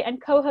Stansbury,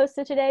 and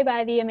co-hosted today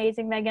by the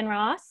amazing Meghan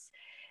Ross.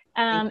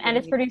 And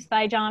it's produced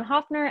by John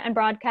Hoffner and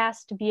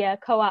broadcast via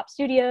Co-op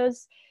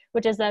Studios,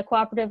 which is a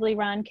cooperatively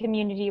run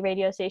community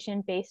radio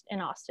station based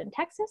in Austin,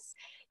 Texas.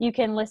 You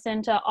can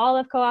listen to all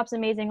of Co-op's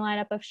amazing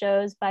lineup of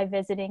shows by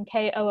visiting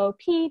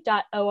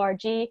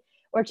koop.org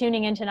or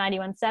tuning into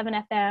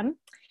 91.7 FM.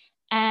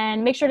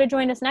 And make sure to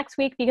join us next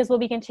week because we'll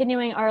be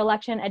continuing our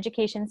election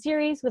education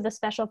series with a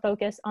special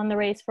focus on the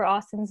race for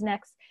Austin's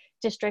next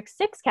District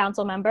 6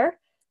 council member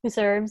who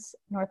serves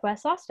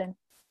Northwest Austin.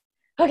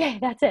 Okay,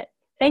 that's it.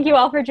 Thank you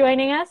all for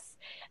joining us,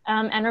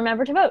 and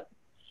remember to vote.